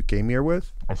one that you came here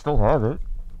with. I still have it.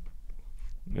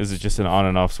 Is it just an on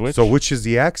and off switch? So which is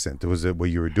the accent? Was it what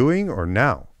you were doing or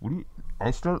now? What do you?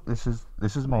 I still. This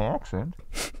is my accent.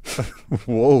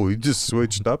 Whoa, you just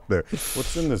switched up there.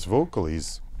 What's in this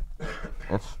Vocalies?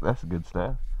 That's good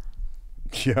stuff.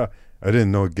 Yeah, I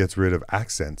didn't know it gets rid of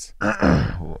accents.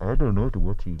 Well, I don't know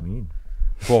what you mean.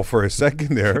 Well, for a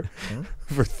second there,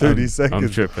 for 30 I'm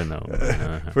seconds, tripping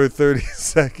though. for 30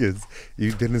 seconds,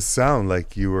 you didn't sound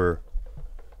like you were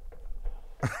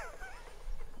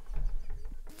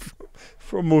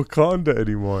from Wakanda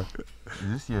anymore.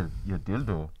 Is this your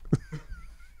dildo?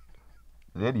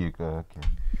 There you go. Okay.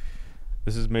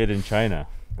 This is made in China.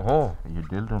 Oh, your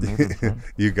dildo made it. Son.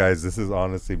 You guys, this has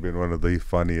honestly been one of the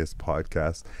funniest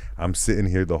podcasts. I'm sitting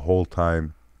here the whole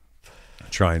time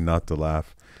trying not to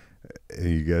laugh. And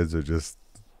you guys are just...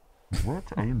 What?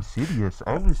 I am serious.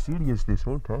 I was serious this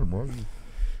whole time. Why are you?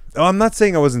 Oh, I'm not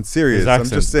saying I wasn't serious. His I'm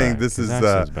accent's just saying back. this His is...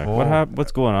 accent's back. Oh.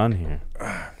 What's going on here?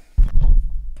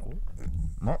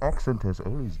 My accent has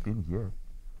always been here.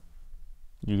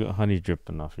 You got honey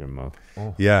dripping off your mouth.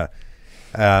 Oh, Yeah.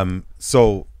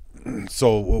 So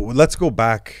So let's go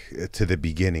back to the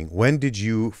beginning. When did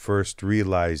you first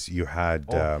realize you had,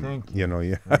 Thank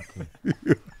you.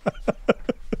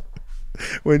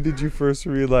 when did you first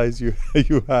realize you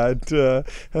had your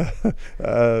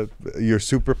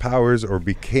superpowers or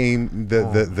became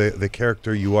the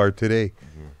character you are today?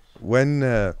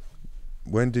 Yes.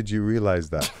 When did you realize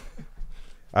that?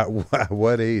 At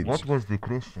what age? What was the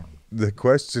question? The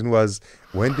question was,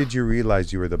 when did you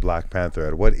realize you were the Black Panther?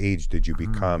 At what age did you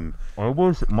become?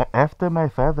 After my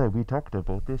father, we talked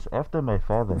about this. After my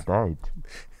father died,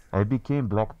 I became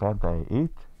Black Panther. I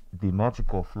ate the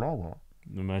magical flower.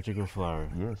 The magical flower.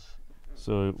 Yes.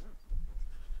 So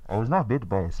I was not bit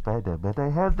by a spider, but I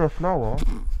had the flower.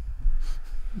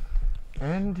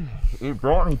 And it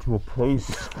brought me to a place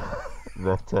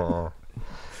that,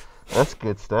 that's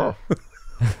good stuff.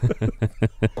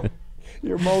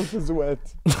 Your mouth is wet.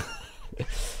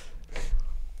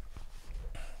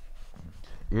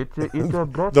 It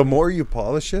brought The more you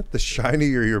polish it, the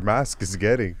shinier your mask is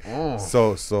getting. Oh.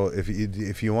 So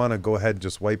if you want to go ahead and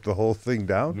just wipe the whole thing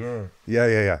down.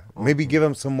 Yeah. Maybe give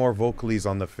him some more vocalies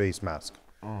on the face mask.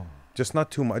 Oh. Just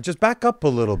not too much. Just back up a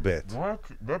little bit. What?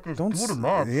 That is Don't too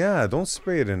much. Yeah, don't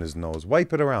spray it in his nose.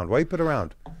 Wipe it around. Wipe it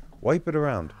around. Wipe it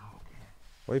around.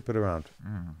 Wipe it around.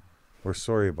 We're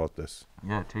sorry about this.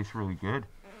 Yeah, it tastes really good.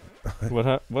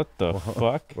 what the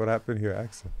fuck? What happened to your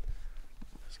accent?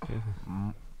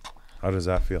 How does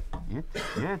that feel?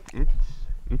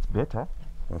 It's better.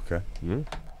 Okay. Yeah.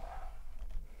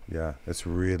 Yeah, it's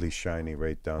really shiny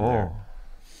right down Oh.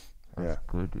 there. That's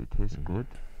good. It tastes good.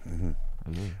 Mhm.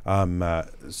 Yeah.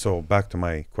 So back to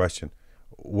my question.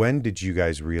 When did you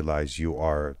guys realize you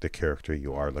are the character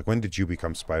you are? Like, when did you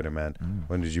become Spider-Man?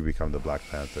 When did you become the Black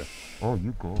Panther? Oh,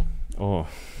 you go. Oh,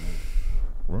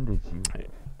 When did you?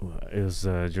 it was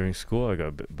during school. I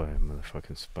got bit by a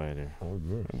motherfucking spider. Oh,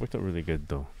 yes. It worked out really good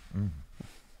though.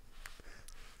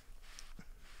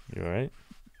 You alright?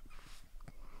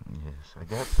 Yes, I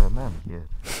got some on here.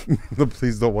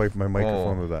 Please don't wipe my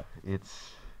microphone with that.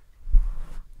 It's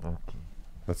okay.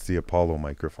 That's the Apollo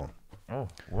microphone. Oh,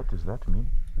 what does that mean?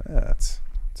 Yeah, it's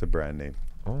a brand name.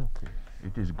 Oh, okay.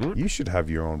 It is good. You should have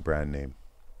your own brand name,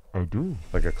 I do.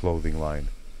 like a clothing line.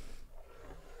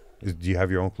 Do you have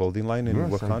your own clothing line in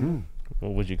Yes, Wakanda? I do.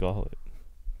 What would you call it?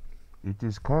 It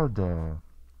is called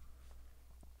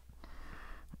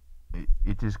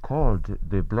it is called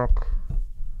the Black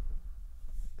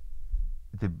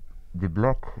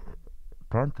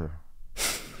Panther.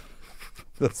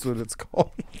 That's what it's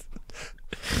called.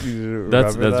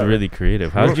 That's really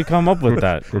creative. How did you come up with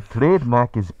that? The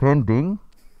trademark is pending.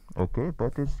 Okay,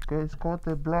 but it's called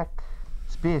the Black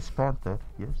Space Panther.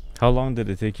 Yes. How long did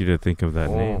it take you to think of that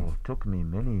name? It took me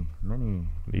many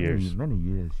Years. Many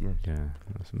years. Yes. Yeah,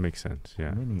 that makes sense.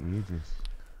 Yeah, Many ages.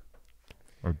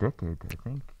 A decade, I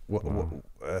think.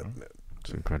 it's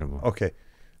incredible. Okay.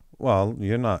 Well,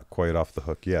 you're not quite off the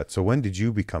hook yet. So when did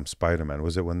you become Spider-Man?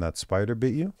 Was it when that spider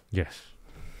bit you? Yes.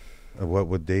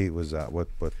 What date was that? What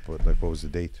was the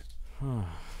date?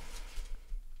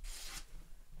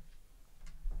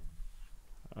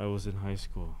 I was in high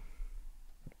school.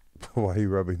 Why are you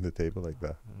rubbing the table like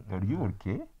that? Are you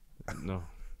okay? No.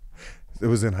 It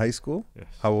was in high school? Yes.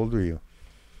 How old were you?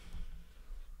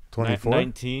 24?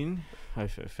 19. I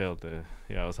failed the.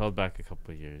 Yeah, I was held back a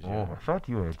couple of years. Yeah. Oh, I thought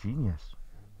you were a genius.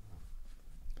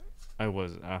 I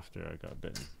was after I got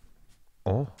bitten.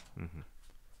 Oh. Mm-hmm.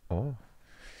 Oh.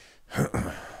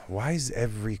 Why is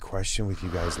every question with you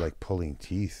guys like pulling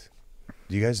teeth?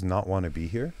 Do you guys not want to be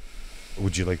here?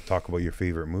 Would you like to talk about your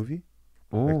favorite movie?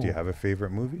 Oh. Like, do you have a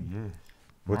favorite movie? Yes.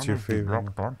 What's Mine your is the favorite?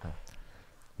 Black Panther.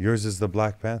 Yours is the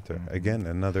Black Panther. Again,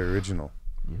 another original.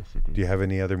 Yes, it is. Do you have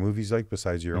any other movies like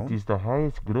besides your It own? is the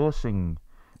highest grossing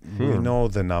We film. know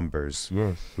the numbers.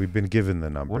 Yes. We've been given the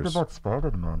What numbers. about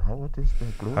Spider-Man? What is the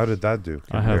gross? How did that do?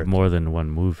 I have compared- more than one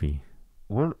movie.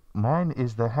 Well, mine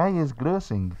is the highest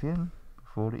grossing film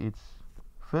for its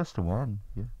first one.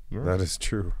 Yeah. Yours? That is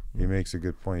true. He makes a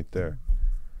good point there.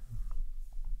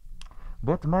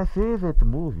 But my favorite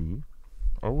movie,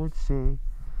 I would say,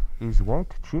 is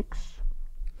White Chicks.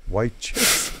 White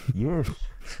Chicks. Yes.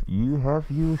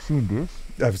 You seen this?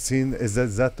 I've seen. Is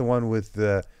that the one with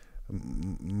the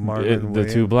Marlon? The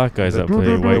two black guys that the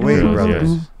play white Wayans girls. brothers.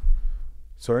 Yes.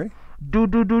 Sorry. Do.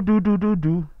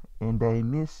 And I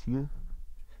miss you.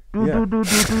 Yeah.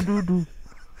 Do.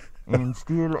 And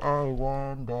still I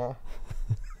wonder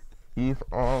if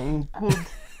I could.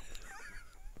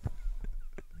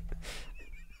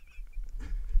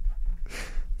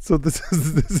 So this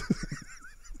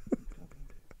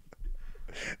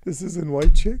is in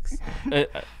White Chicks.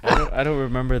 I don't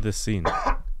remember this scene.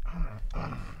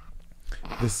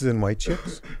 This is in White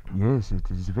Chicks? Yes, it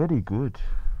is very good.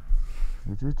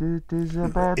 It is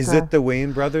about... Is it the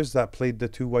Wayne brothers that played the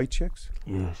two white chicks?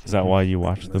 Yes. Is that why you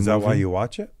watch the movie? Is that why you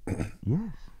watch it? Yes.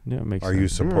 Yeah, it makes Are sense. you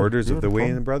supporters of the they're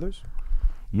Wayne fun. brothers?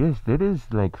 Yes, there is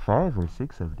like 5 or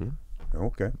 6 of them.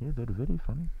 Okay. Yeah, they're very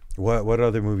funny. What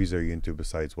other movies are you into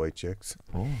besides White Chicks?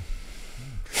 Oh.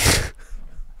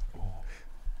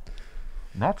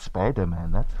 Not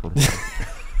Spider-Man, that's for sure.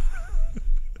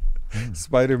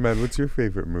 Spider-Man, what's your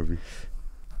favorite movie?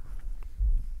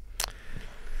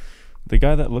 The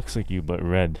guy that looks like you but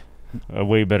red. A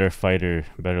way better fighter,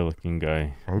 better looking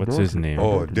guy. What's his name?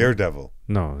 Oh, Daredevil.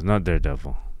 No, not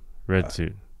Daredevil. Red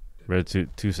suit. Red suit,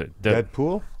 two set.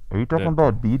 Deadpool? Are you talking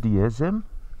about BDSM?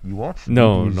 You watched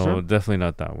No, BDSM? no, definitely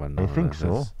not that one. I No, think so.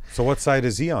 that's- So what side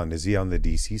is he on? Is he on the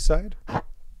DC side?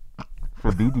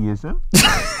 For BDSM?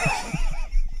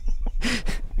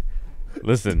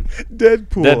 Listen,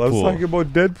 Deadpool. I was Deadpool. talking about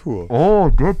Deadpool.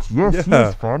 Oh, yes, he Yeah.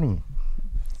 is funny.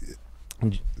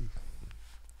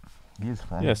 He is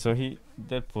funny. yeah. So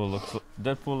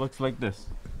Deadpool looks like this.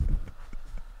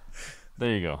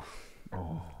 There you go.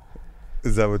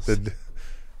 Is that what the...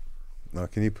 No,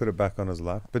 can you put it back on his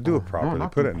lap? But do it properly.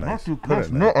 not Put too- it not nice. too Put close.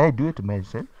 it No, nice. I do it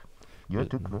myself. You're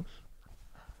too close.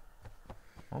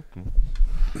 Okay.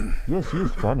 Yes,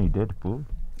 he's funny, Deadpool.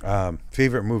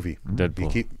 Favorite movie? You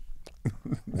Deadpool. keep...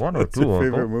 One or What's two your of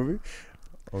favorite them. movie?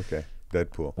 Okay,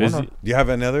 Deadpool. Is One he, Do you have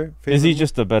another favorite? is he movie?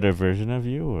 just a better version of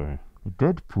you, or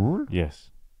Deadpool?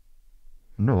 yes?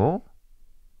 No.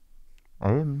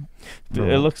 I am... No.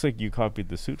 It looks like you copied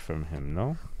the suit from him.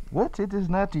 No, What? It is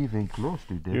not even close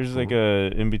to Deadpool. yours is like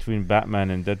a in between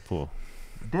Batman and Deadpool.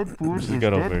 Deadpool It's is a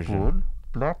ghetto Deadpool. version.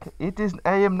 Black. It is...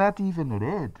 I am not even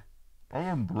red. I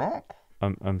am black.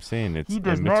 I'm saying it's He a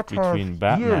does mix not have between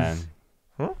Batman. ears.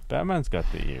 Huh? Batman's got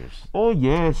the ears. Oh,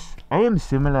 yes. I am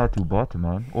similar to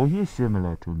Batman. Oh, he is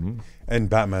similar to me. And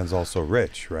Batman's also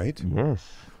rich, right? Yes.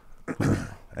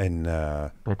 And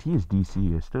But he is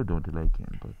DC. I still don't like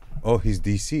him. But oh, he's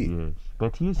DC. yes.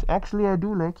 But he's... Actually, I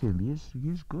do like him.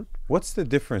 He's good. What's the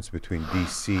difference between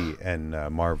DC and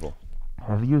Marvel?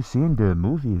 Have you seen the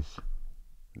movies?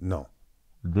 No,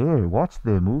 There. Watch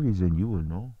the movies and you will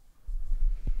know.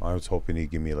 I was hoping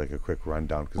he'd give me like a quick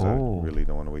rundown because Oh. I really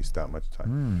don't want to waste that much time.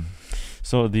 Hmm.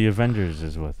 So the Avengers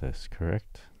is with us,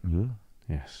 correct? Yeah.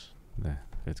 Yes,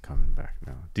 it's coming back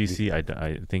now. DC,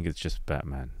 I think it's just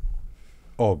Batman.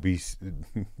 Oh, BC,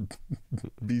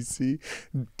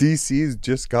 DC's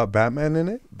just got Batman in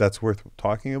it. That's worth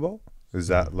talking about. Is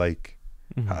that like?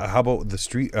 Mhm. How about the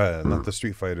street? Not the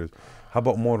Street Fighters. How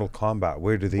about Mortal Kombat?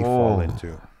 Where do they fall Oh.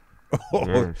 into? Oh,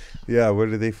 Yes. yeah. Where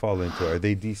do they fall into? Are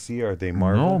they DC? Are they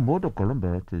Marvel? No, Mortal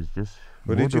Kombat is just...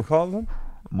 What did you call them?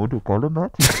 Mortal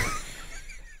Kombat?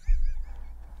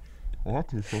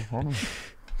 What is so funny?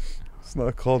 It's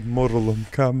not called Mortal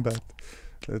Kombat.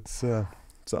 It's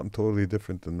something totally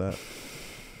different than that.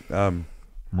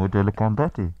 Mortal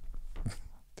Kombat?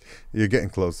 You're getting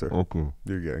closer. Okay.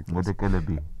 You're getting Mortal closer.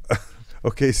 Kombat.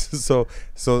 Okay, so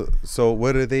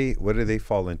what do they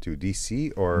fall into?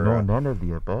 DC or No, none of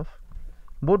the above.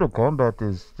 Mortal Kombat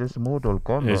is just Mortal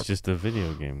Kombat. It's just a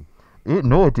video game.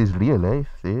 No, it is real life.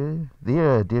 They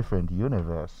are a different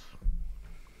universe.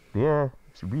 They are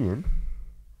real.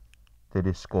 There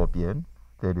is Scorpion.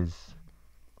 There is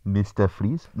Mr.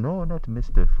 Freeze. No, not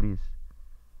Mr. Freeze.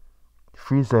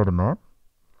 Freezer Man.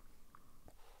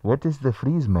 What is the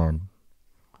Freeze Man?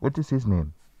 What is his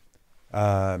name?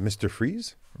 Mr.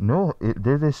 Freeze? No,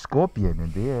 there's a Scorpion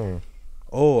and they are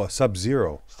Oh,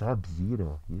 Sub-Zero.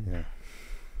 Sub-Zero. Yeah. Yeah.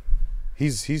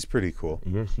 He's pretty cool.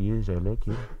 Yes, he is. I like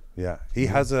him. Yeah. He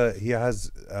has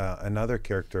another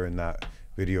character in that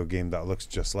video game that looks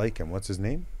just like him. What's his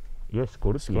name? Yes,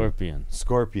 Scorpion. Scorpion.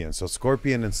 Scorpion. So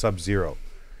Scorpion and Sub-Zero.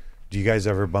 Do you guys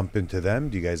ever bump into them?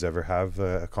 Do you guys ever have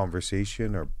a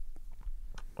conversation or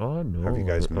Oh, no. Have you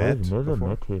guys met I've never before?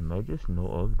 met him. I just know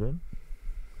of them.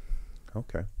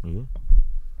 Okay. Yeah.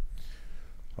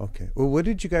 Okay. Well, what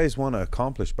did you guys want to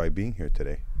accomplish by being here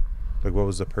today? Like, what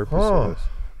was the purpose Oh. of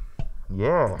this?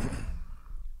 Yeah.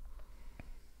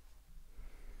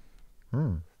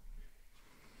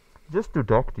 Just to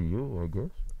talk to you, I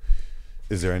guess.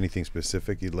 Is there anything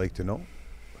specific you'd like to know?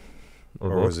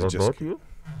 Or About, was it just- about you?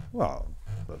 Well,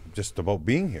 just about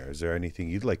being here. Is there anything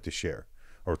you'd like to share,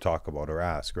 or talk about, or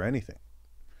ask, or anything?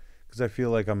 Because I feel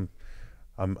like I'm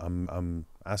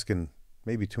asking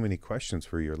maybe too many questions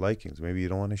for your likings. Maybe you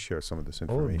don't want to share some of this Oh,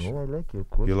 information. no, I like your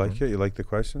question. You like it? You like the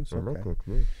questions? I like Okay. it,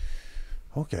 yes.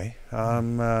 Okay.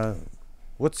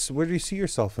 Where do you see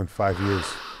yourself in 5 years?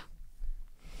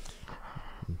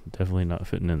 Definitely not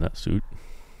fitting in that suit.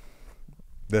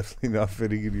 Definitely not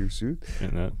fitting in your suit.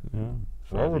 In that, yeah.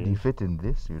 Why 5 would he years. fit in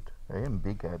this suit? I am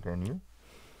bigger than you.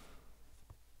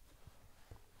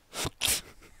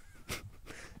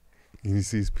 You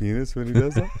see his penis when he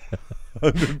does that?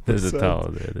 100%. There's a towel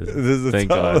there. There's a Thank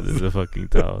towel. God there's a fucking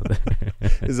towel there.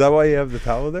 Is that why you have the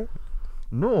towel there?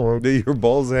 No, That your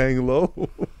balls hang low?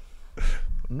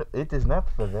 no, it is not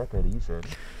for that reason.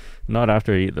 Not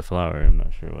after I eat the flour. I'm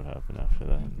not sure what happened after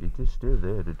that. It is still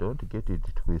there. Don't get it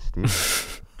twisted.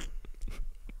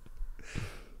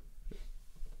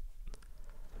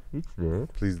 It's there.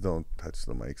 Please don't touch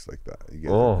the mics like that. You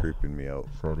guys Oh. are creeping me out.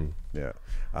 Sorry. Yeah.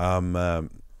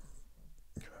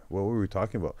 What were we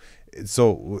talking about?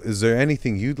 So, is there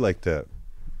anything you'd like to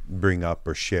bring up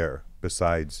or share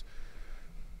besides,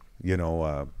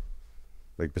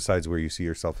 like besides where you see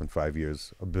yourself in 5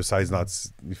 years, besides not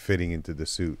fitting into the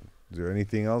suit? Is there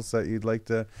anything else that you'd like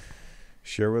to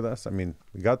share with us? I mean,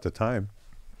 we got the time.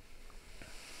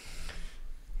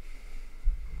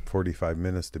 45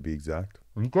 minutes to be exact.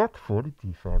 We got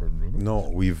 45 minutes. No,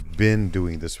 we've been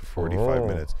doing this for 45 Oh.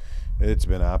 minutes. It's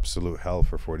been absolute hell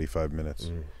for 45 minutes.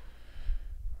 Yes.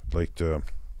 Like to,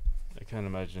 I can't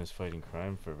imagine us fighting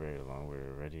crime for very long.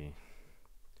 We're already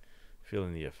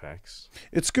feeling the effects.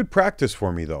 it's good practice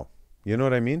for me though. You know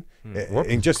what I mean? What?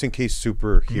 And just in case Do you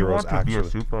superheroes want to be a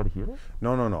actually. superhero?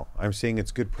 No. I'm saying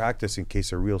it's good practice in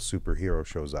case a real superhero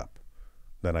shows up.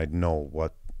 Then I'd know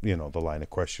what, the line of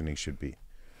questioning should be.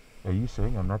 Are you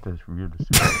saying I'm not a real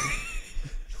superhero?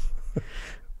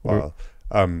 Well,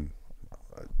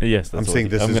 Yes, that's I'm what saying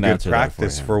this I'm is gonna good answer that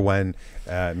practice him. for when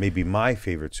maybe my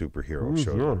favorite superhero Who is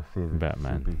shows up. your favorite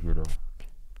Batman. superhero?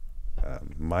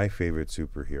 My favorite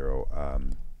superhero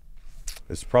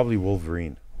is probably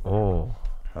Wolverine. Oh,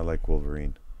 I like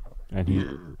Wolverine. And he,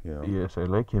 yes, I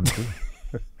like him too.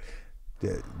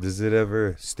 Does it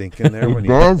ever stink in there when It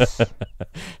you? does.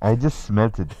 I just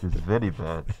smelt it. It's very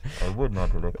bad. I would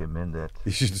not recommend that.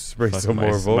 You should spray fuck, some my,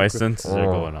 more my vocal. senses are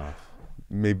Oh. going off.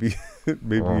 Maybe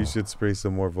Oh. you should spray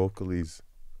some more Vocalies.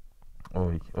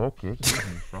 Oh, okay.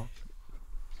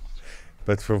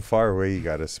 But from far away, you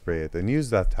gotta spray it, and use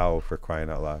that towel for crying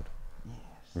out loud.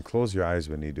 And close your eyes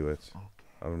when you do it.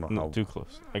 I don't know how. Not too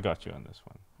close. I got you on this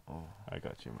one. Oh, I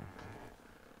got you, man.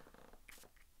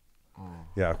 oh.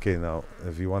 Yeah. Okay. Now,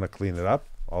 if you want to clean it up,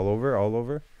 all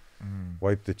over,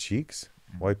 wipe the cheeks.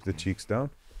 Wipe the cheeks down.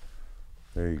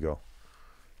 There you go.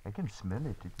 I can smell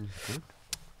it. It is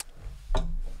good.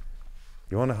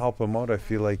 You want to help him out? I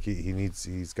feel like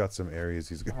he's got some areas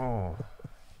he's got. Oh,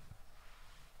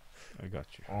 I got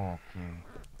you. okay.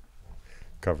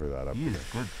 Cover that up. He is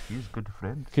good. He's good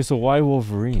friend. Okay, so why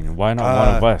Wolverine? Why not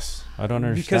one of us? I don't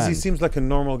understand. Because he seems like a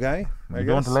normal guy. I You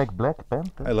guess. don't like Black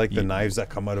Panther? I like the You- knives that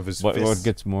come out of his what fists.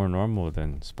 gets more normal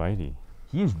than Spidey?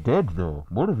 He is dead though.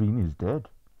 Wolverine is dead.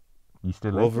 You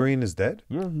still like him? Wolverine is dead?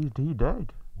 Yeah, he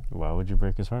died. Why would you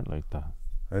break his heart like that?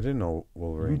 I didn't know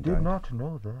Wolverine You did died. not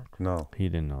know that. No. He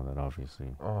didn't know that,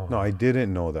 obviously. Oh, No, I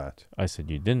didn't know that. I said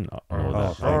you didn't know Oh, that.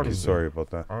 Oh, thank you. sorry. Sorry about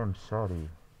that. I am sorry.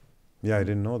 Yeah, I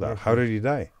didn't know that. Yes, How did he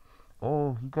die?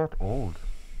 Oh, he got old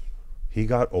He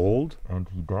got old? and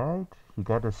he died. He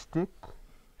got a stick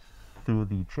through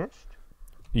the chest.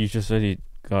 You just said he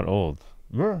got old.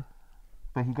 Yeah,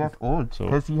 but he got old So-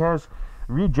 because he has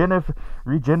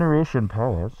regeneration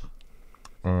powers,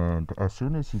 and as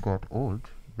soon as he got old,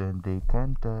 then they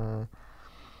kind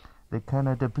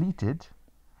of depleted,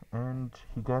 and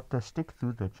he got a stick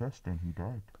through the chest and he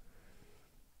died.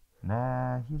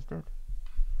 Nah, he's dead.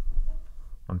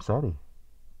 I'm sorry.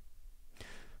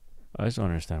 I just don't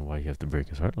understand why you have to break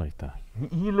his heart like that.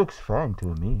 He looks fine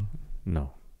to me.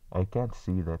 No. I can't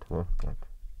see that workout.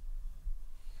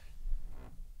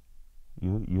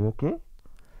 You okay?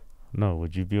 No,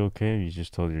 would you be okay if you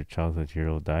just told your childhood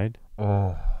hero died?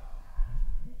 Oh,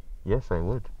 yes, I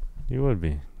would. You would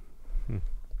be.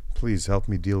 Please help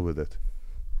me deal with it.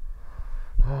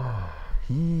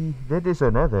 That is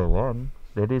another one.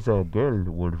 That is a girl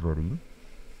Wolverine.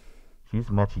 She's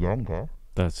much younger.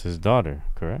 That's his daughter,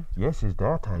 correct? Yes, his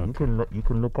daughter. You Okay. can you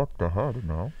can look up to her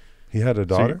now. He had a So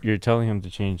daughter? you're telling him to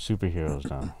change superheroes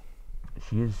now?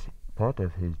 She is part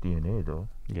of his DNA, though.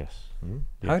 Yes. Yeah.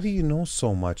 How Yes. do you know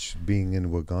so much being in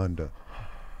Wakanda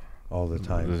all the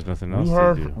time? There's nothing else We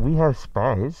to do. we have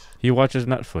spies. He watches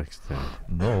Netflix then.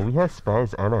 No, we have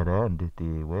spies all around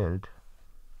the world.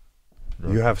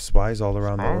 You have spies all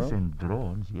around the spies world? and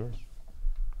drones, yes.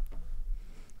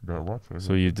 That watch So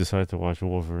everything. you decide to watch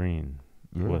Wolverine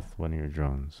Yeah. with one of your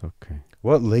drones. Okay.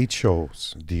 What late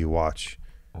shows do you watch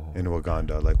Oh. in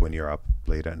Wakanda, like when you're up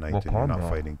late at night and you're not Wakanda.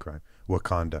 fighting crime?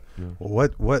 Wakanda. Yeah.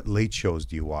 What late shows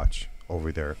do you watch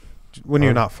over there when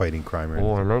you're not fighting crime or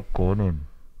Oh, anything? I like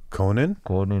Conan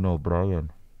Conan?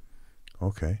 O'Brien.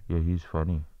 Okay. Yeah, he's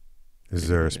funny. Is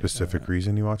there a specific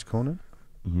reason you watch Conan?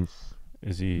 He's.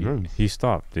 Is he? Yes. He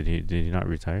stopped. Did he not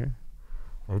retire?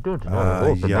 I don't know. I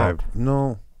hope not.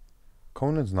 No.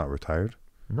 Conan's not retired.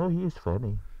 No, he is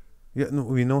funny. Yeah, no,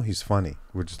 we know he's funny.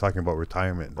 We're just talking about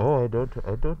retirement. Oh, I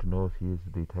don't know if he is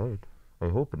retired. I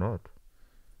hope not.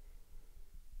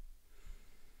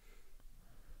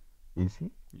 Is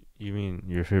he? You mean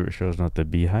your favorite show is not the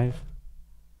Beehive?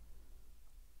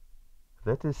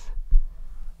 That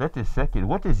is second.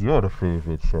 What is your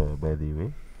favorite show, by the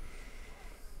way?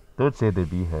 Don't say the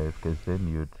Beehive, because then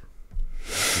you'd.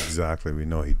 Exactly. We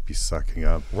know he'd be sucking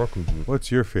up. What is it?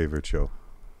 What's your favorite show?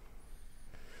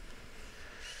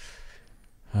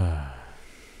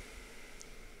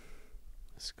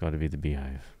 It's got to be the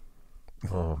Beehive.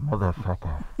 Oh,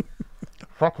 motherfucker.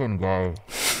 Fucking guy.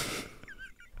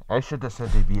 I should have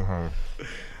said the Beehive.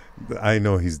 I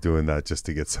know he's doing that just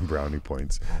to get some brownie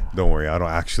points. Don't worry. I don't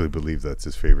actually believe that's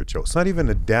his favorite show. It's not even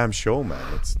a damn show, man.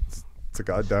 It's a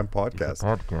goddamn podcast. It's a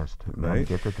podcast. Right?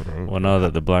 Get it right. Well, now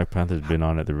that the Black Panther's been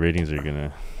on it, the ratings are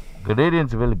gonna. The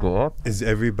ratings will go up. Is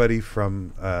everybody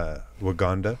from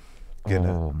Wakanda?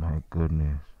 Oh my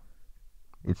goodness.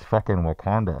 It's fucking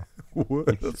Wakanda.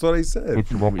 That's what I said.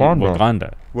 It's Wakanda.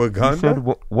 Wakanda. Wakanda? You said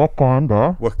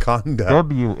Wakanda.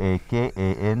 Wakanda.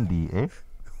 Wakanda.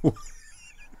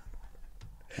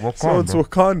 Wakanda. So it's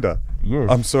Wakanda. Yes.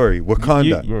 I'm sorry,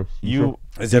 Wakanda. Yes. You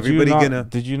Is did everybody you not, gonna?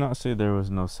 Did you not say there was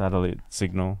no satellite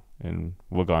signal in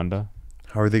Wakanda?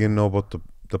 How are they gonna know about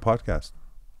the podcast?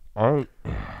 I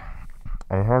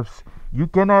have. You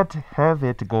cannot have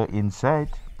it go inside,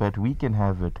 but we can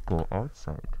have it go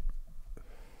outside.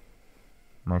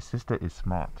 My sister is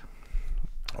smart.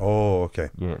 Oh, okay.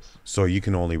 Yes. So you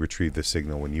can only retrieve the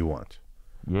signal when you want.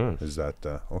 Yes. Is that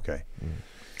okay? Yes.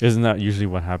 Isn't that usually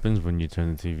what happens when you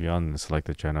turn the TV on and select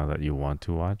the channel that you want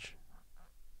to watch?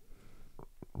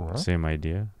 What? Same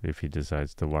idea. If he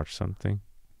decides to watch something.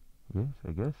 Yes,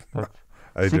 I guess. But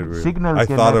I did. signal I thought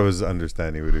cannot- I was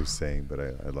understanding what he was saying, but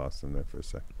I lost him there for a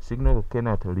second. signal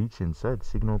cannot reach inside.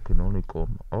 Signal can only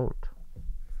come out.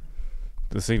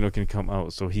 The signal can come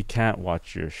out, so he can't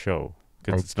watch your show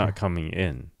because it's not coming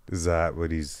in. Is that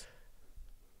what he's?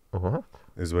 What?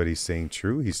 Is what he's saying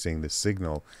true? He's saying the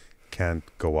signal can't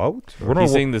go out. When I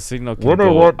He's wa- saying the signal can When I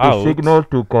go want the out. signal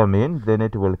to come in, then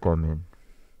it will come in.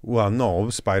 Well, no,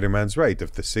 Spider-Man's right.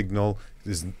 If the signal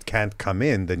can't come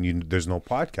in, then there's no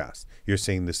podcast. You're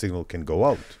saying the signal can go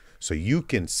out, so you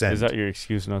can send. Is that your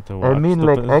excuse not to watch? I mean, the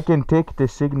like, bus? I can take the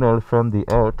signal from the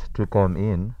out to come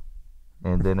in,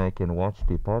 and then I can watch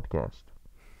the podcast.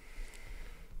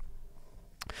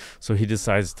 So he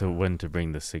decides to when to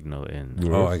bring the signal in. Yes.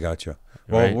 Oh, I got you.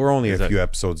 Well, Right? we're only Is a that- few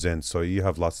episodes in, so you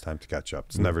have lots of time to catch up.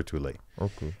 It's Yeah. never too late.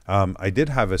 Okay. I did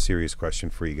have a serious question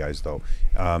for you guys, though.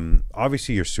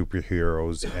 Obviously, you're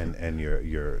superheroes, and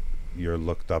you're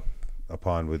looked up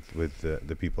upon with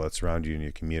the people that surround you in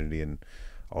your community and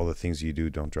all the things you do.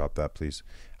 Don't drop that, please.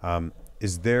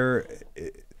 Is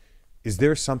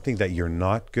there something that you're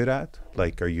not good at?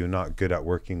 Like, are you not good at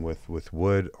working with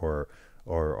wood or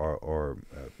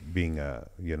being a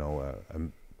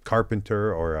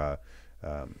carpenter or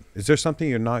is there something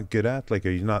you're not good at? Like, are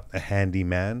you not a handy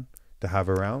man to have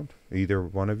around? Either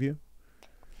one of you?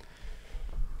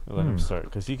 Let him start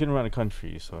because he can run a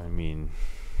country. So I mean,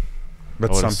 But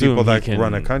I would some assume people he that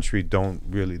run a can- country don't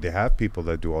really. They have people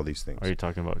that do all these things. are you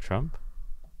talking about Trump?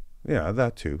 Yeah,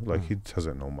 that too. Like, he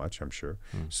doesn't know much, I'm sure.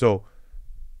 Mm. So,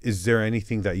 is there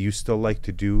anything that you still like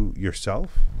to do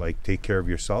yourself? Like, take care of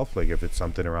yourself? Like, if it's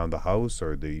something around the house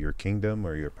or your kingdom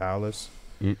or your palace?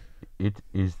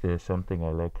 Is there something I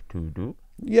like to do?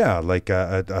 Yeah, like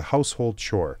a household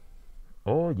chore.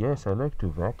 Oh yes, I like to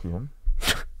vacuum.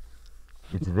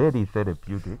 It's very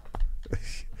therapeutic.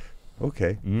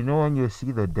 Okay. You know when you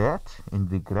see the dirt in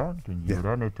the ground and you Yeah.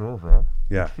 run it over,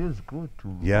 Yeah. it feels good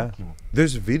to Yeah. vacuum.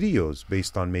 There's videos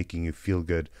based on making you feel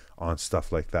good on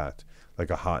stuff like that. Like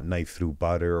a hot knife through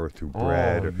butter or through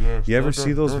bread. Oh, Or, yes, you ever those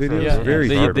see are- those those are videos? Yeah, Very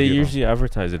they therapeutic. usually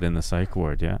advertise it in the psych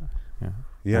ward. Yeah,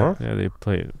 Yeah. What? yeah, they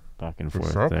play it back and The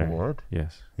forth psych there. ward.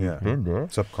 Yes. Yeah. Been there.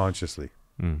 Subconsciously.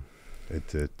 Mm.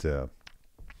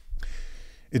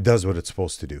 It does what it's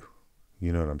supposed to do.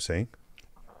 You know what I'm saying?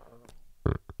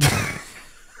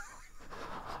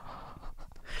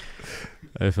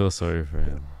 I feel sorry for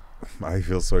him. I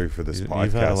feel sorry for this podcast,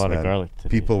 You've had a lot man. of garlic today.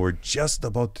 People were just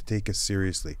about to take us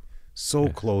seriously. So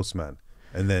Yes. close, man.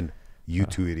 And then you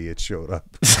two idiots showed up.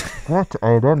 What?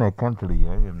 I run a country.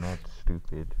 I am not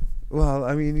stupid. Well,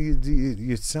 I mean,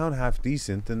 you sound half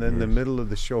decent, and then in the Yes. middle of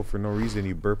the show, for no reason,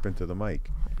 you burp into the mic.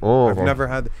 Oh, I've never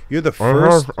had. You're the I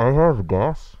first. have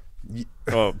gas.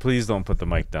 Oh, please don't put the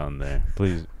mic down there.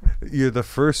 Please. You're the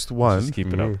first one. Just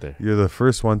keep it up there. You're the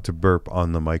first one to burp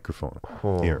on the microphone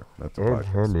Oh, here at the oh, podcast.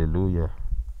 hallelujah.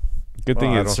 Good thing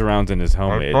Well, I it don't- surrounds in his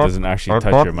helmet. It popped- doesn't actually I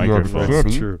touch popped your your microphone. cherry.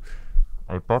 That's true.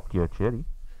 I popped your cherry.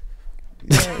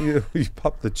 Yeah, you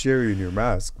pop the cherry in your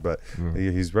mask, but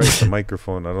he's right. The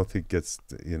microphone, I don't think gets,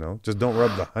 just don't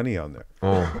rub the honey on there.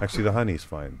 Oh, Actually, the honey's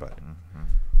fine, but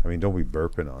I mean, don't be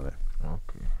burping on it.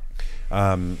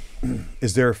 okay.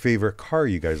 Is there a favorite car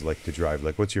you guys like to drive?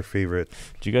 Like, what's your favorite?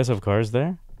 Do you guys have cars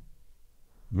there?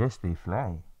 Yes, they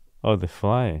fly. Oh, they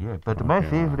fly. Yeah, but my Okay,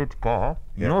 wow. favorite car,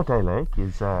 you Yeah. know what I like,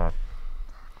 is I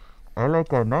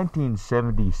like a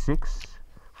 1976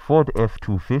 Ford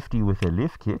F-250 with a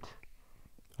lift kit.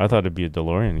 I thought it'd be a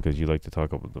DeLorean because you like to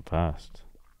talk about the past.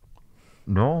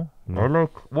 No, No. I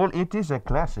like. Well, it is a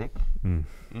classic. Mm.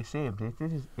 You see,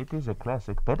 it is a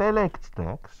classic. But I like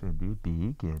trucks and they're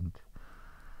big, and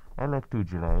I like to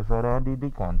drive around in the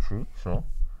country. So,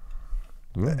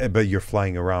 yeah. But you're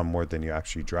flying around more than you're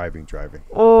actually driving.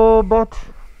 Oh, but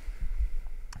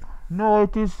no,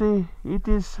 it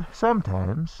is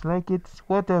sometimes like it's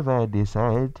whatever I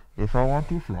decide. If I want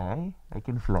to fly, I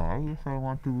can fly. If I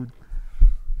want to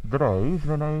drive,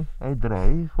 then I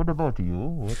drive. What about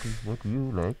you? What do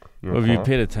you like? Your Well, if you car?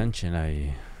 paid attention,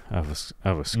 I have a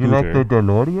You scooter. like the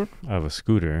DeLorean? I have a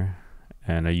scooter,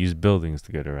 and I use buildings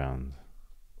to get around.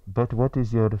 But what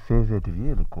is your favorite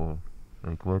vehicle?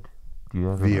 Like what? Do you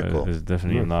have Vehicle. It's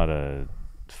definitely Yes. not a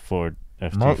Ford My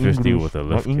F-250 English, with a my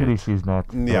lift kit. English is not.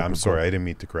 Yeah, I'm not sorry. good. I didn't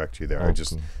mean to correct you there. Okay.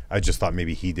 I just thought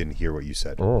maybe he didn't hear what you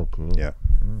said. Oh, okay. Yeah.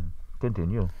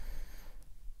 Continue.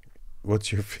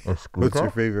 What's your A scooter? What's your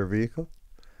favorite vehicle?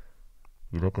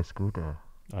 You like a scooter?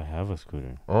 I have a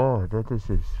scooter. Oh, that is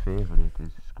his favorite.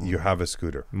 Is scooter. You have a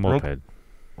scooter, Moped.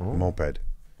 Oh. moped,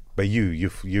 but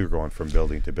you're going from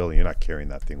building to building. You're not carrying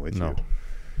that thing with No,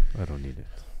 you. I don't need it.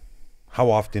 How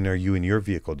often are you in your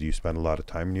vehicle? Do you spend a lot of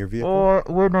time in your vehicle? Or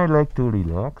when I like to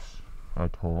relax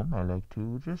at home, I like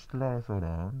to just laugh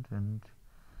around and,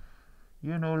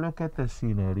 look at the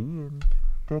scenery and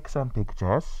take some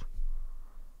pictures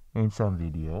and some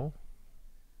video.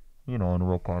 In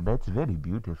Wakanda, it's very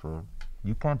beautiful.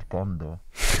 You can't come though.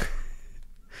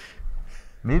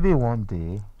 Maybe one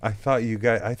day. I thought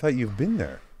you've been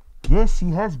there. Yes,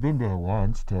 he has been there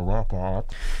once to work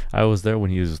out. I was there when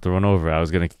he was thrown over. I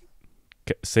was gonna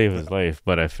save his life,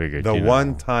 but I figured The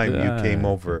one time you came uh,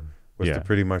 over was yeah. to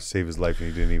pretty much save his life, and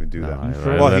you didn't even do No, that.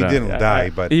 I Well, let he out- didn't die,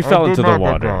 but he fell I into did the not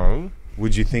water. die.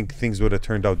 would you think things would have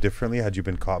turned out differently had you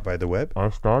been caught by the web? I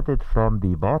started from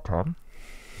the bottom.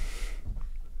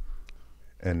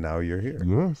 And now you're here.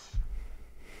 Yes.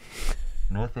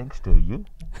 No thanks to you.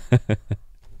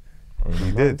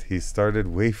 He did. He started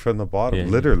way from the bottom. Yeah,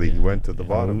 Literally, he yeah, went to the yeah.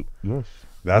 bottom. Yes.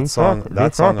 That They song. thought- That they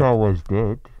thought song. I was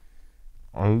dead.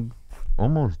 I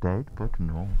almost died, but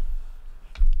no.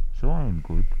 So I'm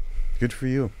good. Good for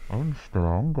you. I'm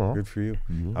stronger. Good for you.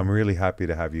 Yeah. I'm really happy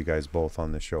to have you guys both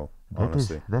on the show.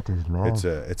 Honestly, that is love.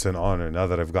 it's an honor now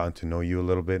that I've gotten to know you a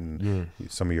little bit and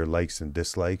Yes. some of your likes and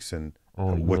dislikes and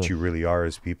Oh, what you yes. really are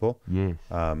as people. Yes.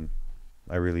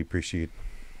 I really appreciate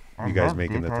I you guys loved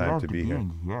making it. the I time to loved be here.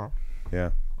 being here.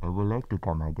 Yeah, I would like to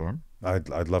come again.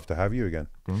 I'd love to have you again.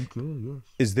 Thank you.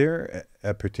 Yes. Is there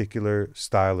a particular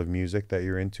style of music that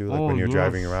you're into? Like Oh, when you're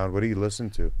driving yes. around, what do you listen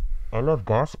to? I love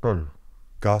gospel.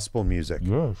 Gospel music.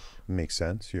 Yes. Makes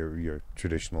sense. You're a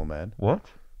traditional man. What?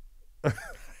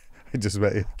 I just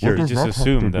met does curious. Just that have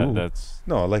assume to that do? that's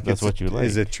No, like That's it's what you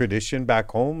Is like. it tradition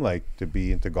back home, like to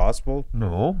be into gospel?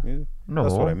 No. Yeah, No.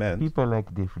 that's what I meant. People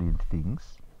like different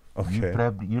things. Okay.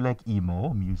 You like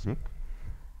emo music.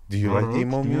 Do you like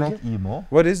emo Do you music? like emo?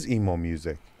 What is emo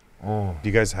music? Oh, Do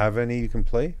you guys have any you can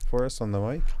play for us on the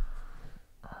mic?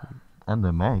 on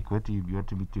the mic. What do you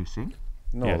want me to sing?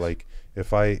 No, Yes. like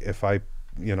if I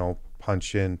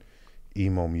punch in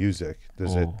emo music,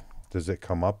 does it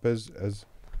come up as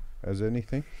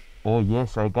anything? Oh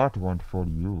yes, I got one for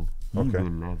you. You Okay.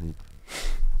 will love it.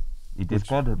 It is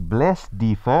called Bless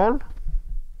the Fall.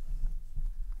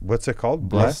 What's it called?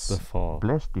 bless the fall.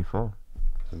 Bless the Fall.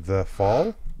 The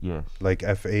fall, Yes. like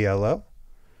FALL.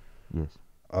 Yes.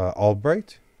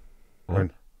 Albright. Or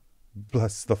What?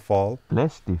 bless the fall.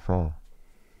 Bless the Fall.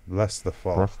 Bless the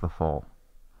fall. Bless the Fall.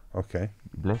 Okay.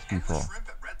 Bless the Fall. Shrimp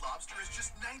at Red Lobster is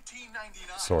just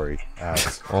 $19.99. Sorry.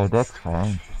 Ads. Oh, that's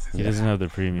fine. He doesn't have the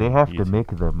premium. They have to YouTube. make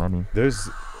the money. There's.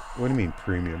 What do you mean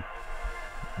premium?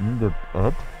 In the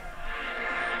ad.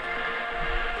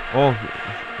 Oh,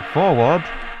 forward.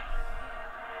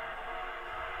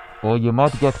 Or you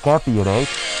might get copyright.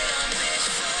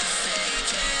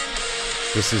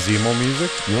 This is emo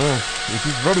music. Yes, it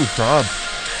is very sad.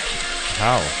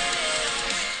 How?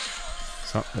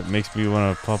 It makes me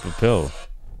want to pop a pill.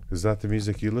 Is that the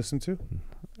music you listen to?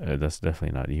 That's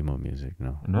definitely not emo music,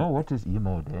 no. No, what is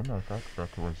emo then? I thought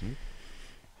that was it.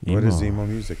 What is emo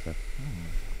music then?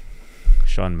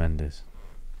 Shawn Mendes.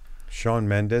 Shawn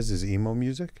Mendes is emo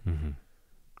music? Mm-hmm.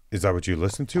 Is that what you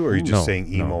listen to, or are you just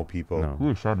saying emo people? No. Who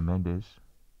is Shawn Mendes?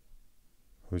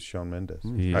 Who's Shawn Mendes?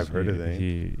 He's- I've heard of the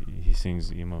name. He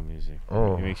sings emo music.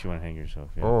 Oh. He makes you want to hang yourself.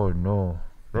 Yeah. Oh no,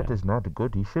 that Yeah. is not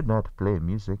good. He should not play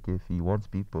music if he wants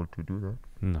people to do that.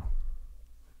 No.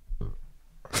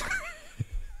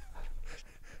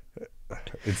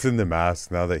 It's in the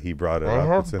mask now that he brought it I up.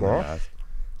 have It's in the gas. mask.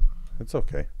 It's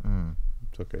okay. Mm.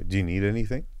 It's okay. Do you need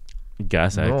anything?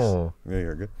 Gas X. No, Yeah,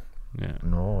 you're good. Yeah.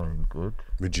 no, I'm good.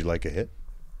 Would you like a hit?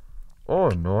 Oh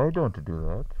no, I don't do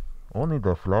that. Only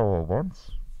the flower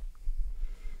once.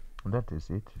 That is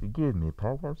it. It gave me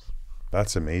powers.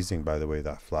 That's amazing, by the way,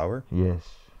 that flower. Yes,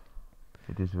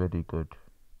 it is very good.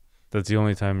 That's the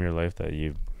only time in your life that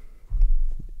you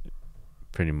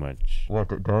pretty much. What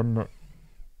then?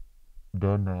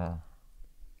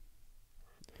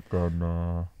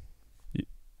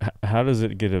 How does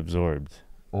it get absorbed?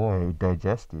 Oh, I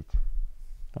digest it.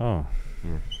 Oh.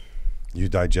 You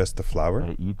digest the flower?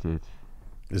 I eat it.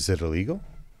 Is it illegal?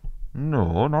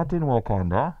 No, not in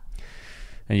Wakanda.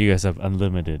 And you guys have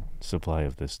unlimited supply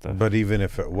of this stuff. But even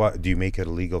if do you make it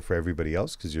illegal for everybody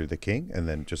else because you're the king, and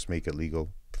then just make it legal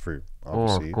for Oh,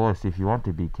 obviously of course, if you want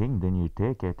to be king, then you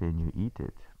take it and you eat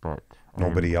it. But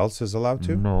nobody else is allowed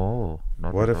to? No,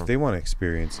 not What at if all. they want to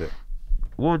experience it?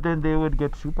 Well, then they would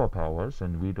get superpowers,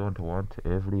 and we don't want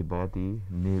everybody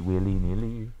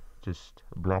willy-nilly. Just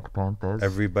Black Panthers.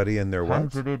 Everybody and their what?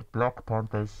 100 Black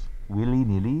Panthers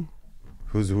willy-nilly.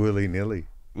 Who's willy-nilly?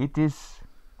 It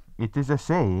is a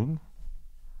saying.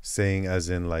 Saying as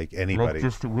in like anybody. Like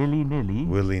just willy-nilly.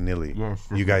 Willy-nilly. Yes.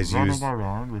 You just guys running use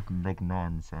around with like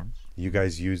nonsense. you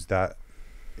guys use that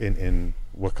in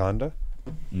Wakanda?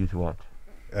 Use what?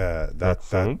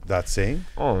 That saying?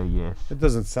 Oh yes. It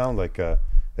doesn't sound like a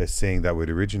saying that would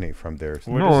originate from there.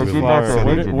 No, does it the did flower, not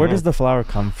originate. where does the flower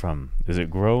come from? Is it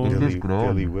grown? It is grown.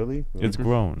 Dilly Willy? It's It is-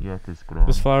 grown. Yeah, it is grown.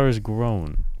 This flower is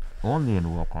grown. Only in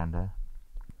Wakanda.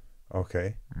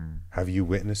 Okay. Mm. Have you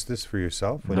witnessed this for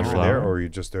yourself when The you were there, flower? or were you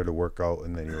just there to work out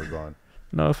and then you were gone?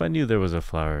 No, if I knew there was a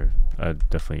flower, I'd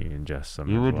definitely ingest some.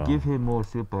 You as would well. give him more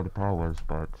superpowers,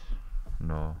 but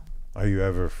no. Are you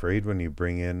ever afraid when you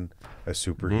bring in a They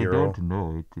superhero? don't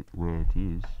know where it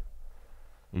is.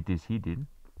 It is hidden.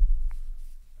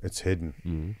 It's hidden.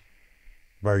 Yes.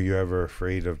 But are you ever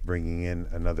afraid of bringing in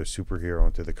another superhero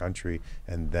into the country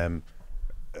and them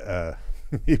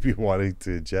maybe wanting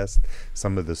to ingest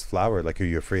some of this flower? Like, are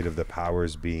you afraid of the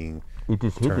powers being... It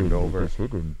is Turned hidden. over. It is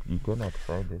hidden. You cannot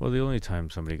find it. Well, the only time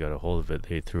somebody got a hold of it,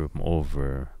 they threw him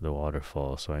over the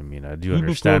waterfall. So I mean, I do He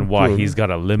understand became why king. he's got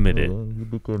to limit it. Yeah, he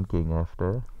became king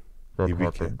after that You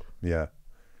became- happened. Yeah.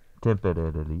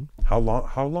 Temporarily. How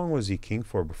long was he king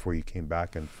for before you came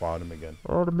back and fought him again?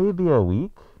 Or maybe a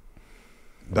week.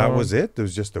 That was it? It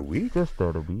was just a week? Just a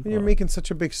week. You're making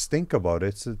such a big stink about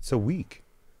it. It's a week.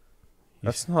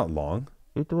 That's not long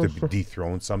It to was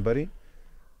dethrone somebody.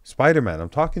 Spider-Man, I'm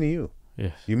talking to you.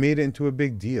 Yes. You made it into a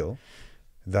big deal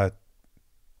that,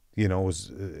 was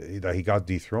that he got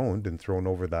dethroned and thrown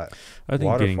over that I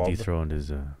think getting waterfall. dethroned is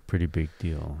a pretty big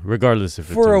deal, regardless if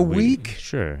it's For a a week?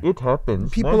 Sure. It happens.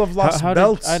 People have lost how did-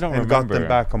 belts I don't and got them remember.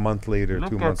 back a month later, Look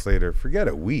 2 at- months later. Forget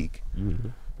a week. Yeah.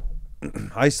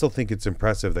 I still think it's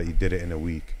impressive that you did it in a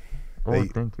week. Oh, They-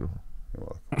 thank you. You're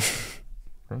welcome.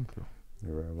 Thank you.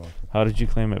 You're very welcome. How did you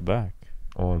claim it back?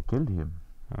 Oh, I killed him.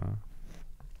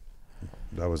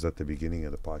 That was at the beginning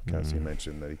of the podcast. You Mhm.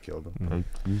 mentioned that he killed him. Mm.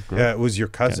 He's dead. Yeah, it was your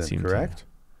Can't cousin, seem to- correct?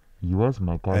 He was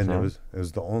my cousin. And it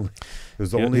was the only He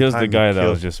was time the you guy that killed-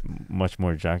 was just much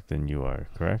more jacked than you are,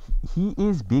 correct? He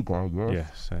is bigger,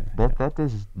 yes. Yes. But that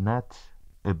is not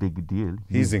a big deal.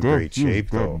 He's in dead. great He's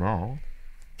shape, dead though. now.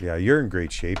 Yeah, you're in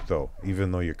great shape though,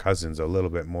 even though your cousin's a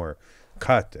little bit more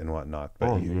cut and whatnot. But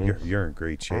Oh, you're yes. you're in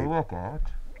great I shape. work out.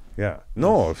 Yeah.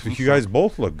 No, if you guys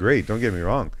both look great. Don't get me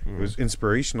wrong. Yeah. It was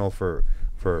inspirational for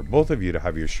both of you to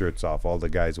have your shirts off. All the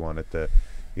guys wanted to,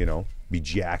 be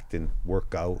jacked and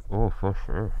work out. Oh, for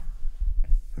sure.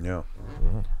 Yeah.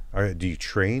 Yeah. All right. Do you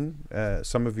train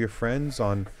some of your friends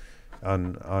on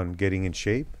getting in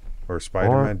shape, or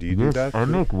Spider-Man? Do you do yes, that? I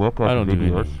too? make workout I don't do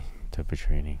videos. any type of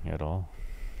training at all.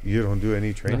 You don't do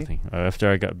any training. Nothing. After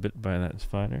I got bit by that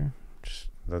spider, just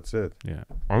That's it. yeah,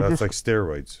 I That's just like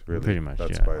steroids, really. pretty much.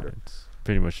 That Yeah, spider. it's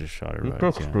pretty much just shot he it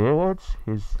takes right. Yeah.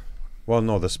 steroids. Well,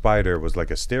 no, the spider was like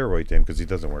a steroid to him because he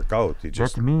doesn't work out. He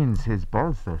just That means his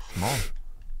balls are small.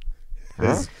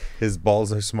 Huh? his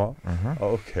balls are small. Uh-huh. Oh,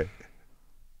 okay.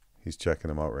 He's checking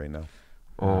them out right now.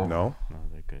 Oh, No? No,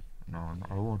 they're good. no,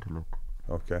 I won't look.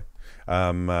 Okay.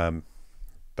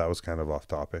 That was kind of off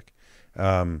topic.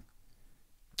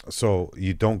 So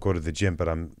you don't go to the gym, but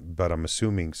I'm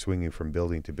assuming swinging from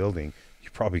building to building, you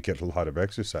probably get a lot of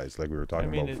exercise, like we were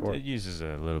talking about before. It uses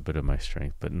a little bit of my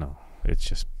strength, but no, it's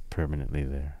just permanently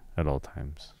there at all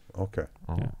times. Okay.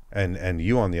 Oh. Yeah. And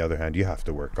you, on the other hand, you have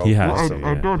to work out. He No, has also. to,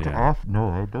 I yeah, don't yeah. have. No,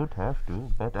 I don't have to.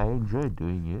 But I enjoy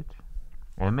doing it.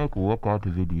 I make workout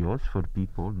videos for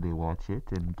people. They watch it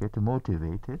and get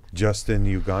motivated. Just in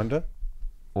Uganda?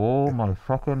 Oh my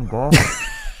fucking god!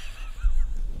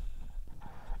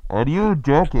 Are you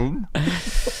joking?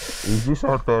 Is this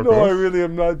on purpose? No, I really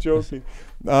am not joking.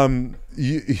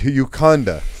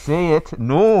 Uganda. Say it.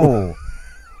 No.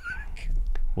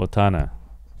 Watana.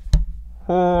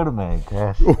 Oh my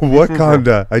gosh. This is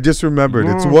Wakanda. I just remembered.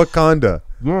 It's Yes. Wakanda.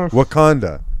 Yes.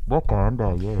 Wakanda.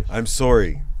 Wakanda. Yes. I'm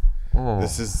sorry. Oh.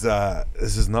 This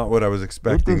is not what I was It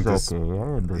expecting. is to okay. I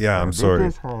understand. Yeah, I'm sorry. It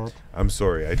is hard. I'm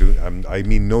sorry. I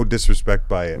mean no disrespect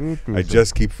by it. It I is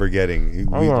just keep forgetting.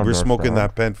 We're smoking understand.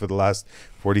 that pen for the last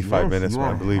 45 Yes, minutes, you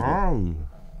man. are Believe me. high.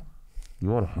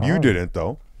 You are high. You didn't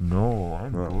though. No,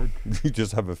 I'm No. good. You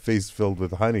just have a face filled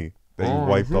with honey that you Oh,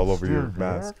 wiped is it all over your still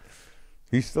there? mask.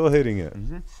 He's still hitting it.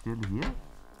 Is it still here?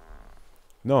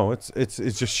 No, it's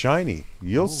just shiny.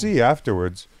 You'll Oh. see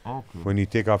afterwards Okay. when you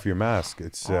take off your mask.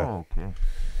 It's Oh, okay.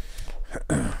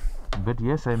 But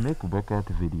yes, I make workout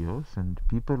videos and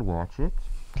people watch it.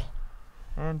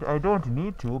 And I don't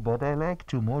need to, but I like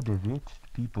to motivate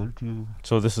people to.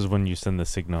 So this is when you send the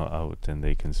signal out and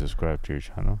they can subscribe to your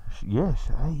channel.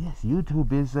 Yes, yes.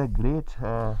 YouTube is a great,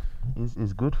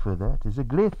 is good for that. It's a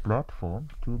great platform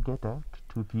to get out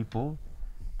to people,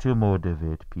 to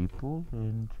motivate people.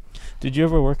 And Did you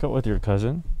ever work out with your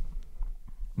cousin?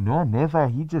 no, never.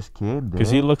 He just came there. Because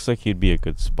he looks like he'd be a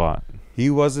good spot. he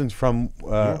wasn't from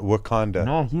Wakanda.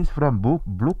 No, he's from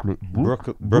Brooklyn.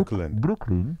 Brooklyn.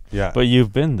 Brooklyn. Yeah. But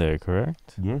you've been there,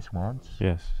 correct? Yes, once.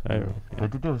 Yes.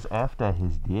 But it was after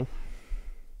his death.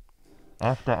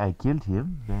 After I killed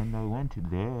him, then I went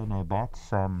there and I bought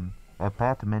some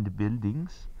apartment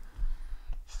buildings.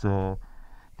 So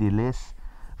the less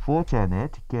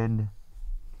fortunate can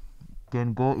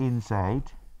go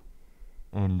inside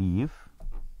and live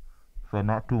for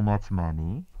not too much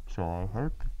money. So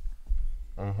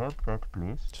I helped that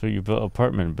place. So you built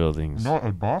apartment buildings. No,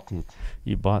 I bought it.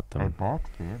 You bought I them. bought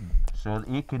them so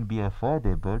it can be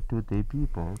affordable to the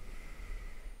people.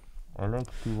 I like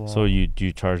to. So do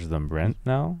you charge them rent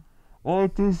now? Oh,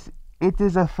 it is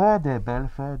affordable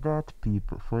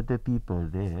for the people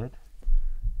there.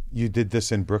 You did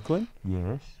this in Brooklyn?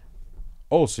 Yes.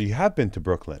 Oh, so you have been to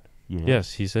Brooklyn Yes.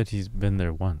 Yes, he said he's been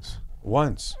there once.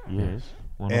 once. Yes.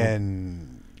 When I-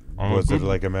 And I was it didn't-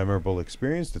 like a memorable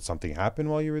experience? Did something happen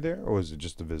while you were there, or was it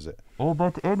just a visit? Oh,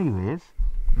 but anyways,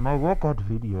 my workout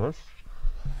videos,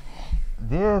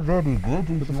 they're very good.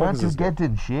 If the you fuck want is to this guy? get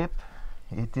in shape,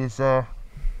 it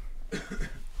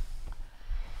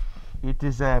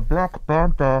is Black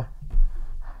Panther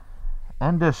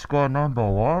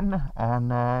 _1 on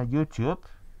YouTube.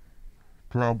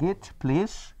 Plug it,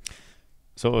 please.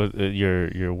 So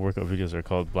your workout videos are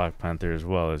called Black Panther as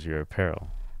well as your apparel.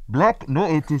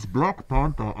 It is Black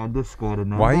Panther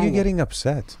 _. Why are you getting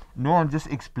upset? No, I'm just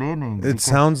explaining. It because-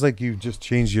 sounds like you just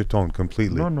changed your tone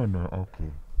completely. No.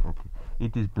 Okay.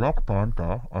 It is Black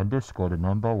Panther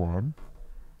 _1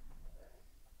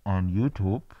 on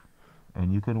YouTube,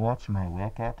 and you can watch my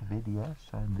workout videos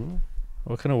on there.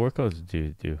 What kind of workouts do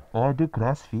you do? Or I do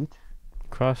CrossFit,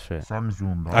 CrossFit. some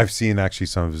Zumba. I've seen actually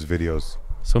some of his videos.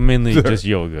 So mainly just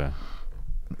yoga.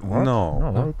 What?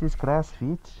 No. No, it is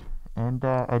CrossFit, and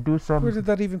I do some. Where did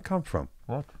that even come from?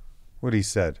 What? What he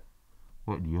said.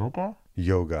 What, yoga?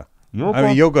 Yoga. Yoga. I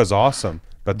mean, yoga's awesome,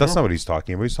 but that's No. not what he's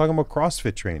talking about. He's talking about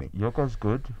CrossFit training. Yoga's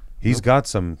good. He's got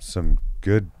some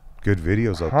good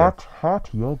videos out Hot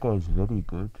yoga is very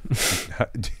good. there.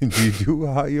 Do you do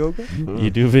hot yoga? You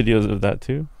do videos of that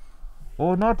too?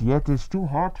 Oh, not yet. It's too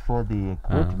hot for the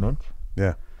equipment.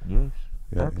 Yeah. Yes.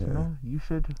 Yeah, But yeah. no, you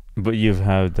should. But you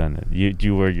have done it. Do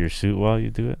you wear your suit while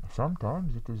you do it?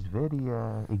 Sometimes it is very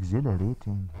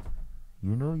exhilarating.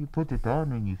 You know, you put it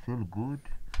on and you feel good.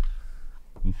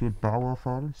 You feel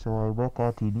powerful. So I work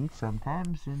out in it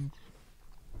sometimes, and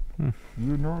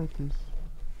you know it is.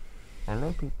 I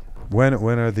like it. When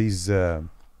are these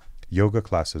yoga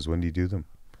classes? When do you do them?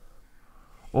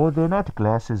 Oh, they're not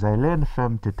classes. I learned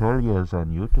from tutorials on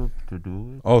YouTube to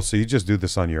do it. Oh, so you just do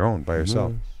this on your own by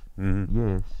yourself? Yes.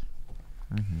 Yes.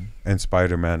 And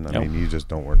Spider-Man, I Yep. mean, you just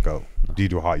don't work out. Do you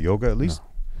do hot yoga at least?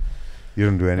 You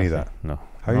don't do any of that. No.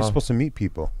 How are you No. supposed to meet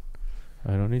people?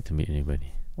 I don't need to meet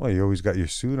anybody. Well, you always got your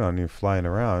suit on. You're flying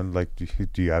around. Like,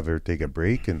 do you ever take a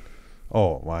break? And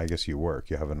well, I guess you work.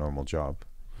 You have a normal job.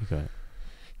 Okay.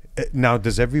 Now,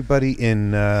 does everybody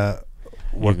in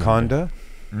Wakanda?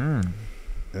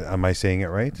 Am I saying it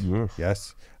right? Yes.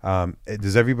 Yes.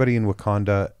 Does everybody in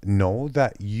Wakanda know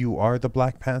that you are the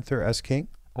Black Panther as king?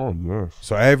 Oh, yes.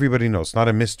 So everybody knows. It's not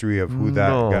a mystery of who that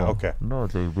No. guy. Okay. No,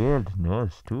 the world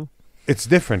knows too. It's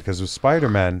different because with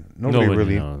Spider-Man,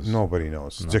 nobody knows. Nobody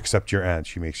knows. No. Except your aunt.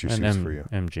 She makes your And suits for you.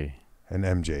 MJ. And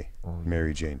MJ. Oh,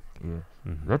 Mary Jane. yes.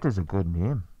 Mhm. That is a good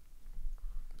name.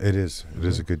 It is. It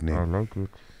is a good I name. like it.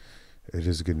 It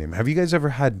is a good name. Have you guys ever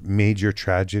had major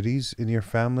tragedies in your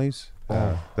families?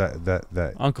 Oh.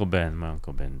 That Uncle Ben. My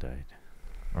Uncle Ben died.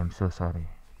 I'm so sorry.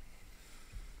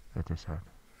 That is sad.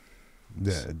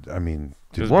 I mean,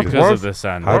 Just What because was- of the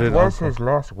Sandman. How What did was Uncle- his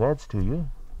last words to you?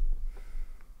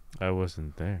 I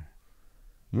wasn't there.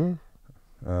 Yes.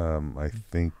 I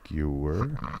think you were.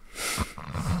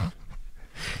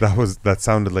 That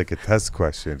sounded like a test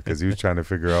question because he was trying to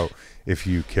figure out if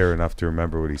you care enough to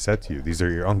remember what he said to you. These are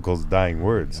your uncle's dying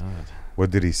words. God.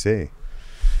 What did he say?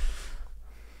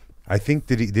 I think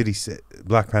did he say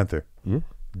Black Panther? Yeah.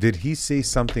 Did he say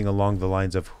something along the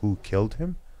lines of who killed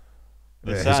him?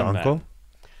 The His Sandman. uncle?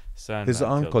 Sandman His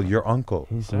killed uncle, him. your uncle.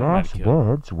 His Sandman last killed.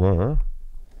 words were,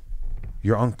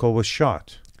 Your uncle was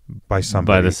shot by By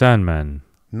somebody. the Sandman.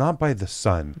 Not by the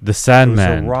sun. The It was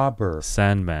Sandman. a robber.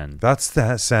 Sandman. That's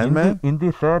the Sandman? in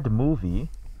the third movie,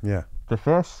 Yeah.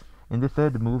 in the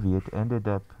third movie, it ended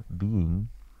up being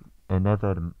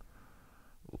another.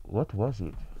 What was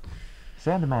it?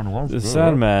 Sandman was The there.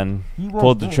 Sandman He was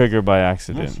pulled the there. trigger by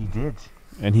accident. Yes, he did.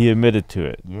 And he admitted to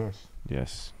it. Yes,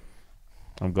 Yes.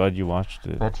 I'm glad you watched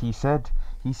it. but he said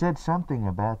something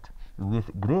about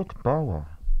with great power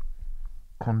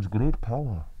comes great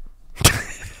power.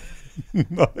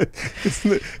 No,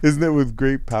 isn't it with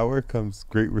great power comes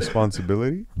great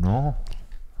responsibility? No.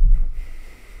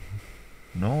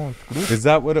 No, it's great. Is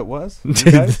that what it was? You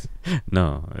guys?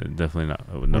 No, definitely not.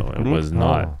 No, With it great was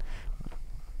power not.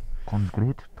 comes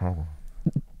great power.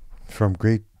 From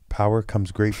great power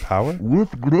comes great power?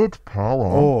 With great power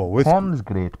Oh, comes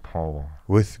great power.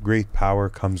 with great power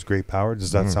comes great power.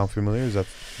 Does that Yes. sound familiar? Is that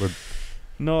what?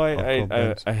 No, Uncle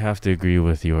Ben's. I have to agree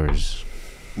with yours.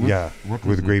 Yeah. What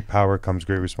With is it? great power comes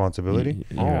great responsibility.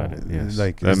 You got it. Oh. Yes.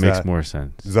 Like, that is makes that- more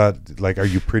sense. Is that like? Are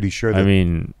you pretty sure that? I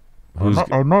mean, who's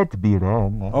I might be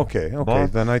wrong. okay. But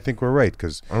Then I think we're right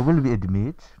because I will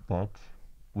admit that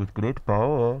with great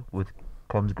power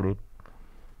comes great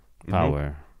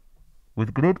power?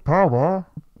 With great power.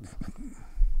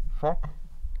 Fuck.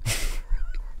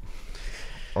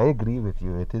 I agree with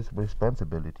you. It is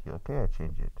responsibility. Okay, I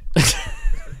change it.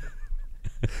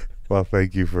 well,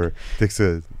 thank you for takes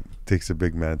a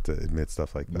big man to admit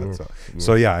stuff like that. Yes, So yes.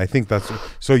 so yeah, I think that's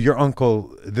so. Your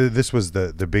uncle, this was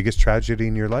the biggest tragedy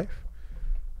in your life.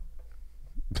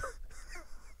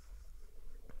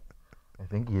 I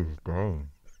think he is dying.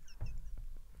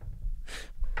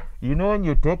 You know, when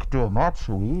you take too much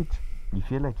sweet, you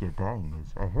feel like you're dying.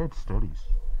 I heard stories.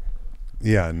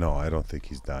 Yeah, no, I don't think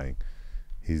he's dying.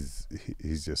 He's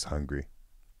just hungry.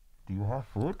 Do you have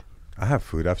food? I have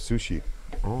food. I have sushi.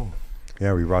 Oh,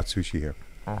 Yeah, we brought sushi here,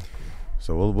 okay.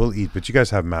 so we'll eat. But you guys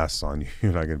have masks on.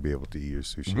 You're not gonna be able to eat your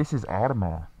sushi. This is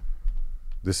armor.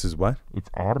 This is what It's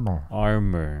armor.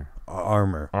 Armor.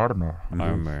 armor. Armor.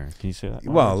 Armor. Can you say that?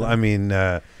 one Well, more I time?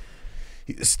 mean,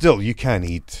 still, you can't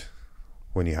eat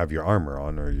when you have your armor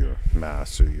on or your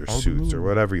masks or your How do suits or you-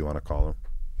 whatever you want to call them.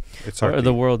 It's hard. Or to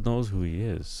the eat. world knows who he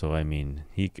is. So I mean,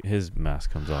 his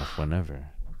mask comes off whenever.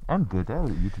 I'm good. I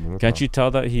will eat later. Can't you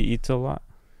tell that he eats a lot?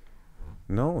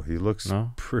 No, he looks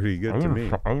No? pretty good I to am me.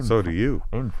 fa- I am So fa- do you.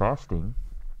 I'm fasting.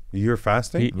 You're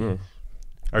fasting? He- Yes.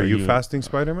 Are Are you you- fasting,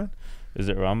 Spider-Man? Is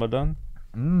it Ramadan?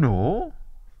 No.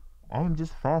 I'm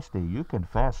just fasting. You can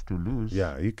fast to lose.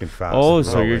 Yeah, you can fast. Oh, as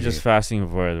so well you're when just you- fasting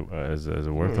for as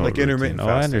a workout Like intermittent routine. Oh,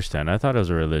 I fasting. understand. I thought it was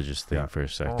a religious thing Yeah. for a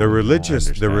second. the Oh, no, I religious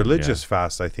understand,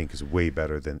 fast I think is way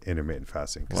better than intermittent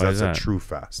fasting because Why that's is a that? true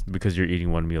fast. Because you're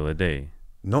eating one meal a day.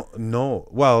 No.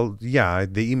 Well, yeah,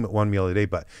 they eat one meal a day,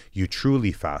 but you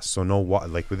truly fast. So no water.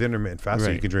 Like with intermittent fasting,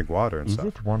 you Right. can drink water and Is stuff.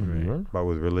 it one Right. meal? But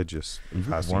with religious Is it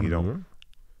fasting, one you don't. meal?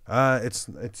 It's.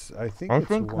 I think. I it's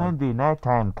think one. when the night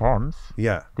time comes,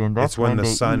 Yeah, then that's it's when the they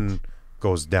sun eat.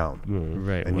 goes down. Yes.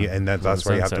 Right. And when- that's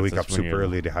when why you the have to sun wake sets, up that's when super you're-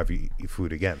 early to have you eat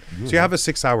food again. So you Yeah. have a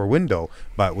 6-hour window,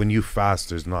 but when you fast,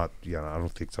 there's not. I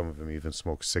don't think some of them even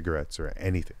smoke cigarettes or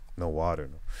anything. No water.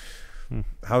 No. Hmm.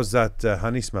 How's that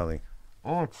honey smelling?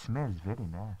 Oh, it smells very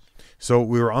nice. So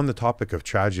we were on the topic of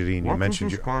tragedy, and you What is mentioned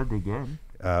this your called again?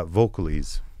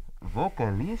 vocalies.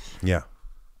 Vocalist? Yeah.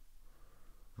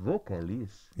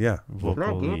 Vocalese. Yeah,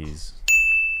 Vocalese.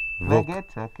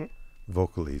 Baguette, okay.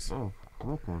 vocalese. Oh,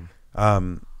 vocal.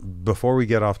 Before we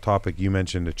get off topic, you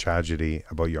mentioned a tragedy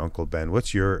about your Uncle Ben.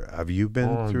 Have you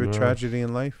been through a yes. tragedy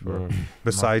in life? Or Yes.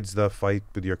 besides the fight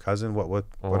with your cousin, what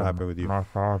happened with you? My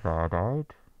father died.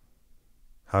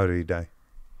 How did he die?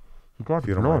 He got If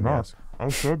you don't mind blown me up. asking. I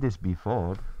said this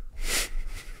before.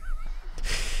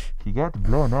 He got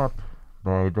blown up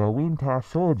by the Winter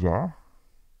Soldier,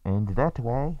 and that's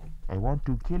why I want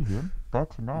to kill him.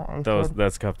 But now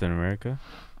That's Captain America.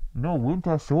 no,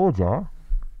 Winter Soldier.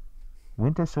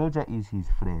 Winter Soldier is his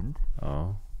friend,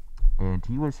 Oh. and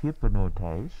he was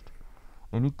hypnotized,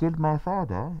 and he killed my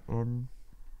father.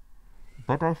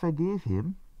 But I forgave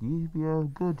him. We are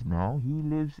good now. He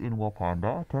lives in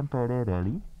Wakanda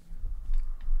temporarily.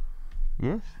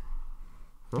 Yes,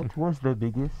 that was the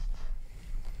biggest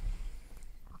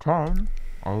time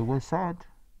I was sad.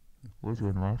 Was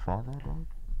when my father died.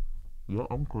 Your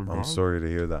uncle died. I'm sorry to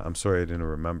hear that. I'm sorry I didn't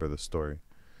remember the story.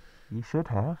 You should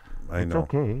have. I It's know.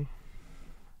 okay.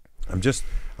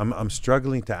 I'm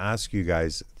struggling to ask you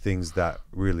guys things that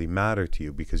really matter to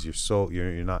you because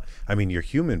you're not. I mean, you're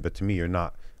human, but to me, you're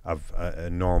not of a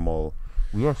normal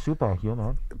We are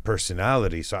superhuman.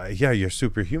 personality. So you're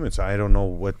superhuman. So I don't know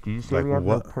what. Did you say like we have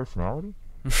what? no personality?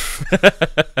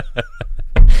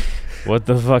 What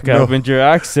the fuck No. happened to your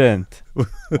accent?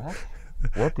 What?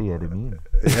 What do you mean?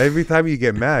 Every time you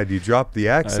get mad, you drop the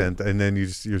accent, and then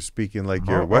you're speaking like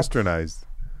you're My westernized.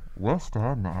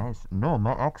 Westernized? No,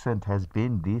 my accent has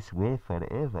been this way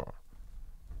forever.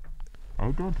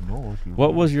 I don't know what you What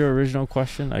mean. was your original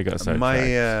question? I got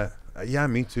sidetracked. Yeah,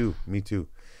 me too.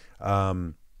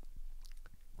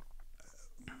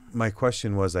 My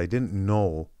question was, I didn't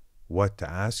know what to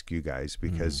ask you guys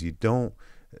because you don't.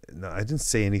 No, I didn't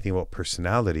say anything about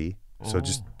personality, so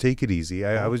just take it easy.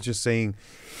 I was just saying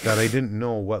that I didn't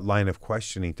know what line of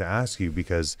questioning to ask you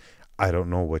because I don't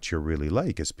know what you're really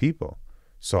like as people.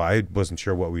 So I wasn't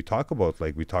sure what we talk about.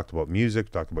 Like we talked about music,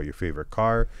 talked about your favorite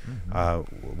car.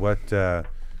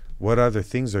 What other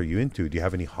things are you into? Do you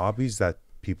have any hobbies that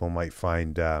people might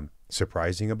find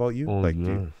surprising about you? Oh, Like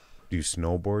yes. do you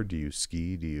snowboard? Do you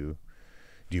ski? Do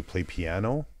you play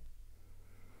piano?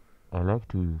 I like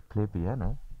to play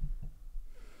piano.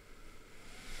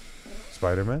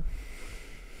 Spiderman?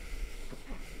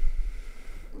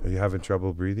 Are you having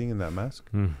trouble breathing in that mask?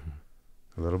 Mhm.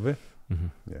 A little bit?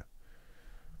 Mhm. Yeah.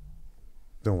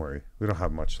 Don't worry. We don't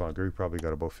have much longer. We probably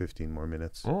got about 15 more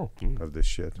minutes Oh, okay. of this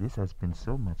shit. This has been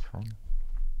so much fun.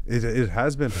 It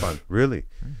has been fun, really.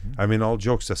 Mm-hmm. I mean, all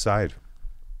jokes aside,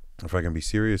 if I can be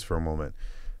serious for a moment,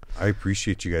 I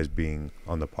appreciate you guys being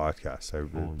on the podcast.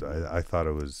 I thought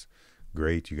it was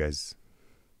great. You guys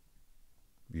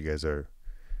are,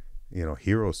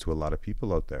 heroes to a lot of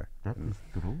people out there. That is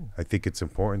true. I think it's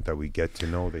important that we get to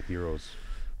know the heroes,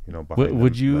 behind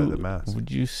Would the mask.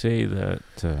 Would you say that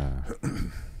the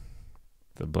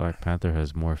Black Panther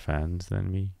has more fans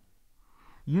than me?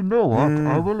 You know what?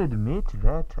 I will admit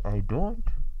that I don't.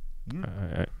 You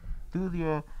I,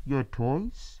 do your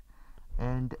toys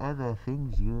and other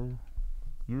things. You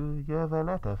have a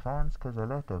lot of fans because a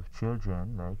lot of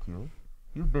children like you.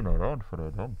 You've been around for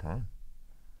a long time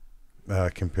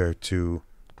Compared to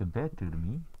compared to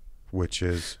me. which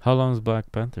is how long has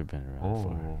Black Panther been around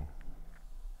for?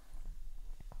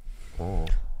 Oh.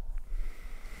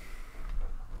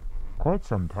 Quite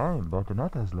some time, but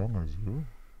not as long as you.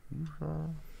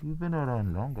 You've been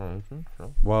around longer, I think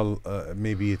so.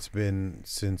 maybe it's been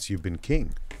since you've been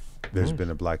king. There's Yes. been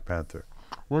a Black Panther.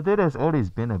 Well, there has always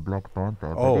been a Black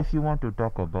Panther, Oh. but if you want to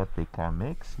talk about the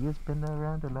comics, he has been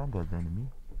around longer than me.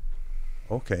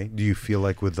 Okay. Do you feel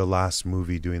like with the last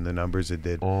movie doing the numbers it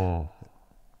did Oh,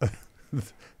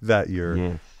 that you're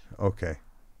yes, okay?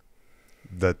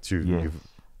 That yes. you've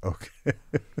okay.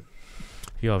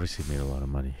 He obviously made a lot of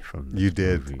money from this You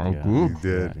did. movie, I yeah. did. You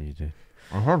did. Yeah, you did.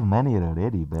 I have money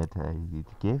already, but it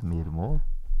gave me more.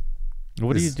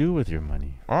 What do you Is- do with your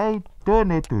money? I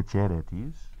donate to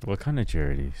charities. What kind of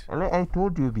charities? Like I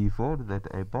told you before that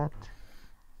I bought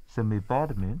some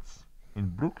apartments in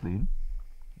Brooklyn,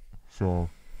 so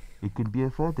it can be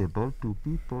affordable to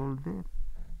people there.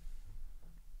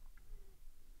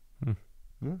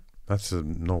 That's a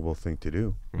noble thing to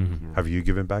do. Thank Mhm. you. Have you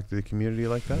given back to the community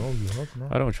like that? No, you have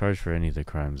not. I don't charge for any of the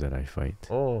crimes that I fight.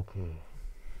 Oh, okay.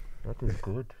 That is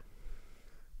good.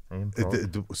 I am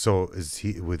proud. So is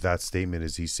he with that statement?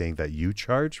 Is he saying that you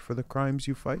charge for the crimes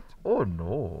you fight? Oh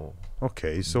no.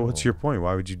 Okay, so what's your point?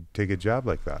 Why would you take a job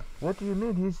like that? What do you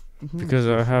mean? He's Because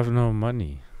I have no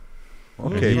money.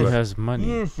 Okay, he but has money.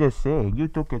 He is just saying, you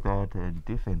took it out a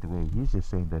different way. He's just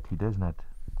saying that he does not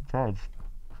charge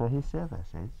for his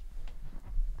services.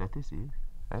 That is it.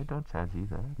 I don't charge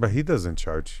either. But he doesn't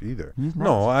charge either. He's not.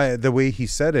 No, the way he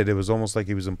said it, it was almost like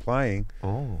he was implying.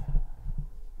 Oh,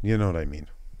 You know what I mean?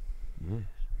 yes.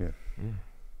 Yeah. Yeah.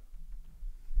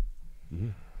 Yeah.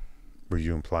 Were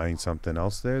you implying something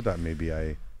else there that maybe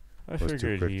I I was too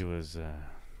figured quick? he was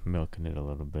milking it a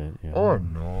little bit. Yeah. Oh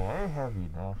no, I have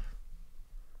enough.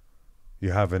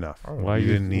 You have enough. Oh. Why you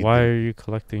didn't need Why the- are you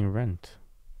collecting rent?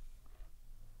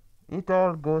 It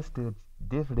all goes to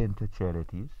different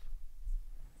charities.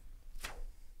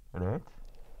 Right?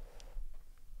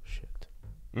 Shit.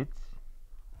 It's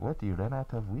what, you ran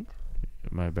out of wheat?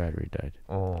 My battery died.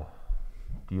 Oh,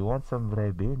 do you want some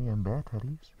vibranium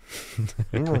batteries?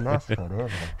 They will last forever.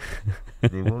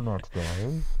 They will not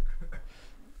die.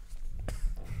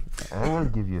 I will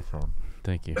give you some.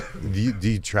 Thank you. Do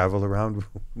you travel around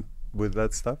with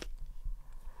that stuff?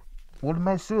 Well,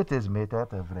 my suit is made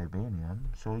out of vibranium,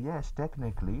 so yes,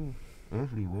 technically,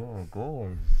 everywhere I go,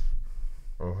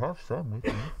 I have some with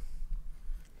me.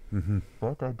 Mm-hmm.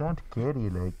 But I don't carry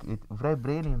like it.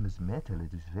 Vibranium is metal.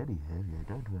 It is very heavy. I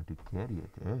don't want to carry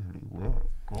it everywhere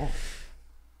I go.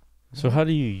 So how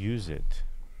do you use it?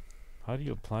 How do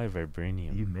you apply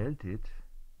vibranium? You melt it.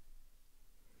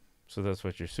 So that's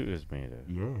what your suit is made of.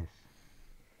 Yes.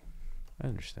 I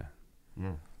understand.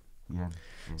 Yeah. Yeah.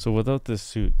 So without this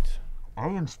suit, I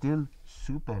am still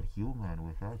superhuman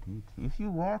without it. If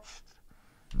you watched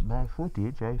my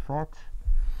footage, I fought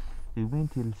the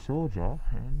Winter Soldier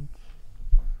and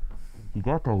he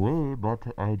got away, but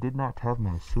I did not have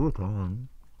my suit on,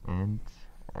 and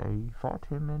I fought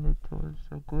him, and it was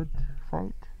a good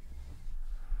fight.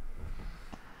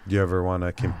 Do you ever want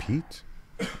to compete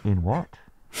In what?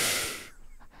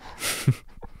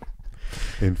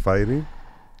 in fighting?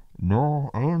 No,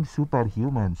 I am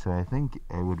superhuman, so I think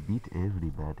I would beat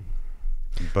everybody.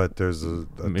 But there's a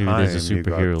maybe time there's a you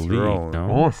got superhero league, thrown. no?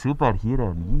 Oh,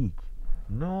 superhero league.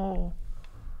 No.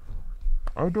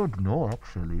 I don't know,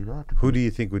 actually. That Who do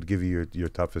you think would give you your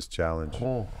toughest challenge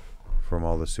Oh, from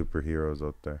all the superheroes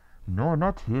out there? no,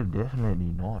 not him.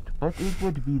 Definitely not. But it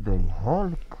would be the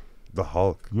Hulk. The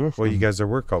Hulk. Yes. Well, you and- guys are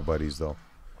workout buddies, though.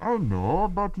 I know,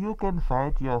 but you can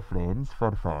fight your friends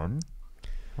for fun.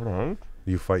 Right?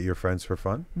 You fight your friends for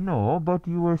fun? No, but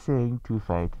you were saying to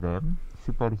fight them.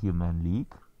 Superhuman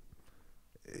League.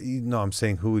 No, I'm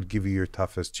saying who would give you your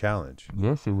toughest challenge?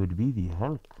 Yes, it would be the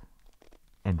Hulk.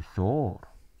 And Thor.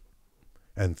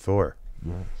 And Thor.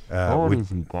 Yes. Uh, Thor would- is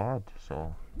the god,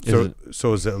 so.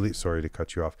 So is it sorry to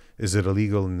cut you off. Is it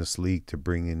illegal in this league to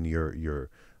bring in your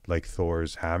like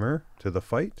Thor's hammer to the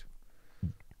fight?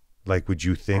 Like, would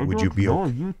you think? I Would you don't be know.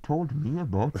 okay? You told me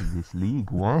about this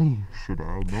league. Why should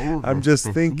I know? I'm the just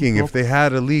thinking, if they specifics?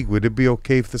 had a league, would it be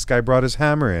okay if this guy brought his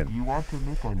hammer in? You want to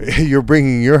make a league? You're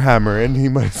bringing your hammer in, he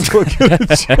might as well get a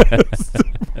chance.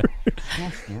 So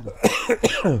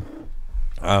still.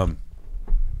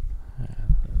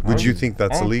 Would you think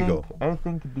that's illegal? I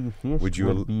think the fist Would would,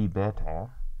 you be better.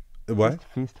 What?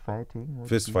 Fist fighting.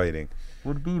 Fist fighting.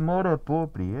 would be more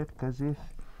appropriate, because if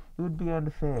it would be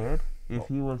unfair if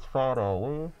he was far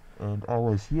away and I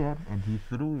was here and he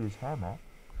threw his hammer.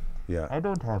 Yeah. I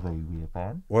don't have a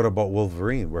weapon. What about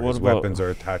Wolverine, where What his about- weapons are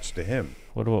attached to him?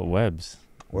 what about webs?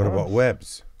 What about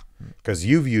webs? Because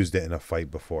you've used it in a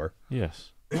fight before.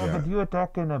 Yes. No, Yeah. but you were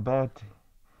talking about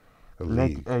A like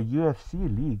league. a UFC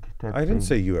league type I didn't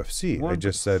thing. say UFC. I Well,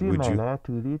 just said, would you? similar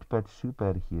to it, but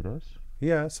superheroes.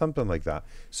 Yeah, something like that.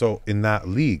 So in that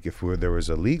league, if there was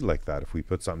a league like that, if we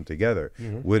put something together,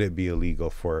 Yes. would it be illegal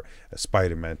for a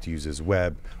Spider-Man to use his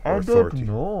web I or Thor don't to?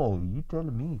 know. You tell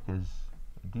me, because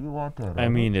do you want to? I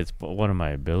mean, it's one of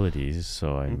my abilities,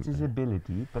 so I. it's his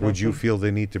ability. But Would I you think- feel they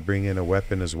need to bring in a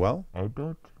weapon as well? I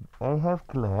don't. I have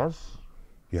claws,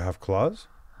 You have claws?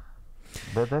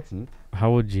 but that's it.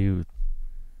 How would you?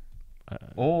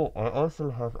 Oh, I also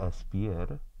have a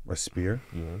spear. A spear?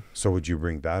 Yes. So would you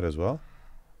bring that as well?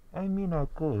 I mean, I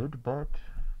could, but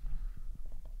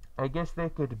I guess there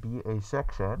could be a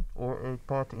section or a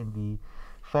part in the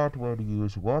fight where you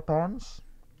use weapons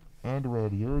and where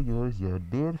you use your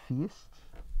bare fist.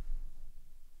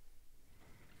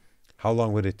 How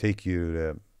long would it take you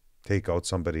to take out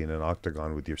somebody in an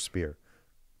octagon with your spear?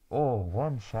 Oh,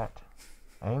 one shot.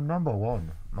 I am number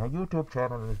one. My YouTube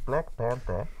channel is Black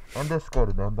Panther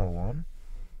 _1.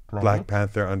 Black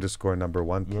Panther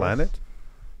 _1 Yes. planet?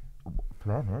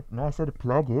 Planet? No, I said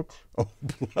plug it. Oh,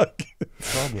 plug it.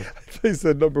 Plug it. They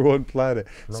said #1 planet.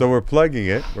 So we're plugging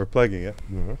it. We're plugging it.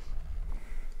 Yes.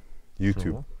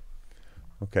 YouTube. So,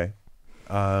 Okay.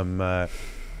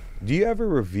 Do you ever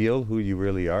reveal who you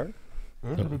really are?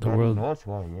 everybody world- knows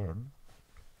who I am.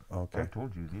 I Okay.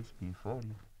 told you this before.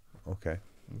 Okay.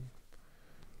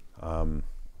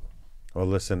 Well,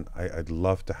 listen, I'd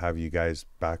love to have you guys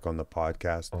back on the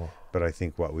podcast, but I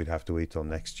think we'd have to wait till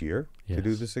next year to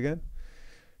do Yes. this again.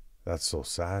 That's so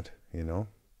sad, you know.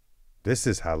 This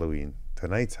is Halloween.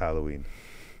 Tonight's Halloween,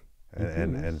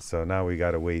 and so now we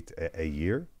gotta wait a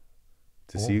year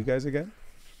to see you guys again.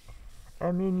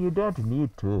 I mean, you don't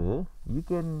need to. You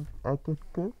can. I could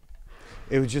go.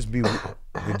 It would just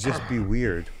be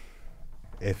weird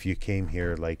if you came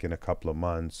here like in a couple of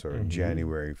months or in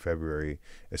January, February,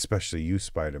 especially you,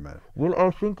 Spider-Man. Well,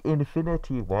 I think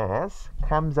Infinity Wars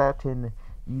comes out in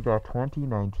either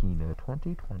 2019 or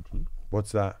 2020.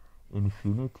 What's that?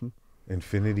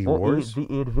 Infinity Oh, Wars? the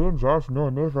Avengers? No,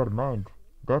 never mind.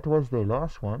 That was the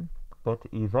last one. But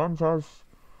Avengers.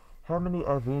 How many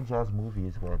Avengers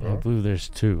movies were I there? believe there's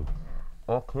 2.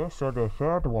 Okay, so the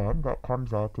third one that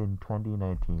comes out in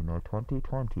 2019 or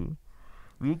 2020,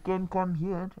 we can come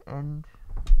here and,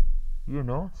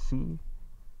 see.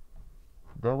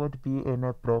 That would be an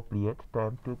appropriate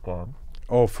time to come.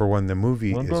 Oh, for when the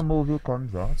movie When is. the movie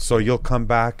comes out. So you'll come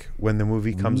back when the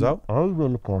movie comes out? I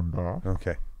will come back.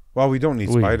 Okay. Well, we don't need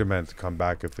Oui. Spider-Man to come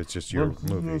back if it's just your Well,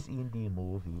 he movie. is in the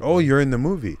movie. Oh, you're in the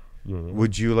movie. Yeah.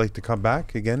 Would you like to come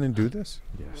back again and do this?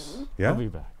 Yes. Yeah? I'll be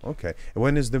back. Okay.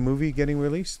 When is the movie getting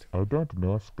released? I don't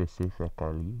know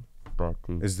specifically, but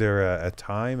Is there a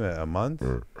time, a month?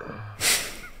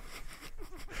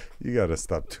 You got to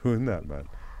stop doing that, man.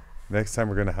 Next time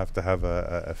we're going to have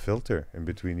a filter in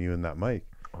between you and that mic.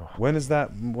 When is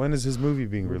his movie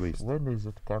being released? when is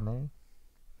it coming?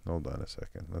 Hold on a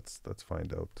second. Let's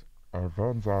find out.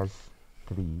 Avengers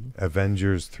 3.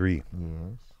 Avengers 3.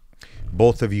 Yes.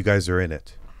 Both of you guys are in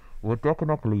it. Well,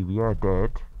 technically, we are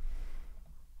dead.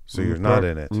 So you're not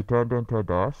in it. We turned into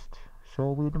dust,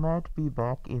 so we might be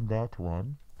back in that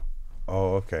one,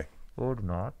 Oh, okay. or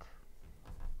not.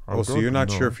 I Oh, so you're don't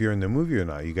not sure know. if you're in the movie or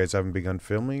not. You guys haven't begun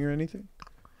filming or anything?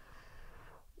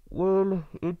 Well,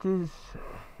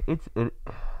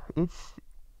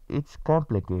 it's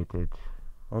complicated.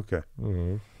 Okay.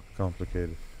 Yes.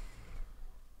 Complicated.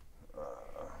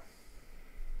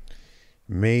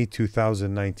 May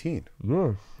 2019.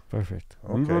 Yes. Perfect.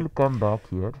 We Okay. will come back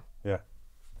here. Yeah.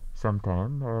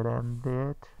 Sometime around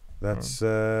that. That's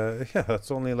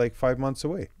that's only like 5 months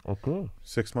away. Okay.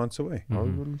 6 months away. I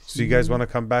will see. So you guys want to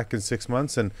come back in 6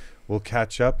 months and we'll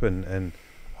catch up and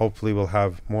hopefully we'll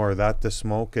have more of that to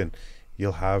smoke and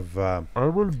you'll have I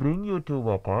will bring you to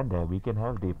Wakanda. We can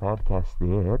have the podcast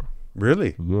there.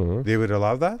 really? Yes. They would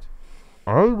allow that?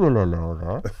 I will allow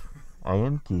that. I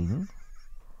am king.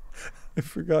 I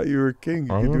forgot you were king.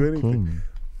 You I could do am anything. king.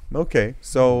 Okay.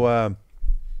 So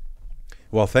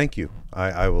well, thank you.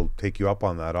 I will take you up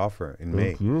on that offer in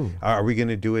May. Thank you. Are we going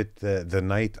to do it the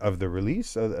night of the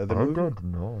release of the I movie? don't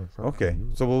know. It's up to Okay,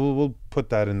 you. so we'll put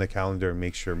that in the calendar and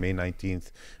make sure May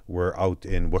 19th we're out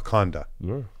in Wakanda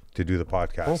Yeah. to do the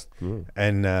podcast. Okay.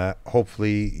 And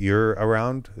hopefully you're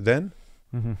around then?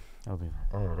 I'll be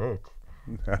there. All right.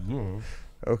 Yes.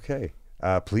 Okay.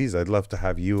 Please, I'd love to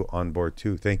have you on board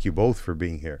too. Thank you both for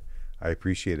being here. I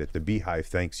appreciate it. The Beehive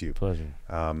thanks you. Pleasure.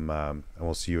 And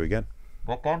we'll see you again.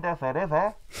 Wakanda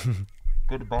forever.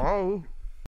 Goodbye.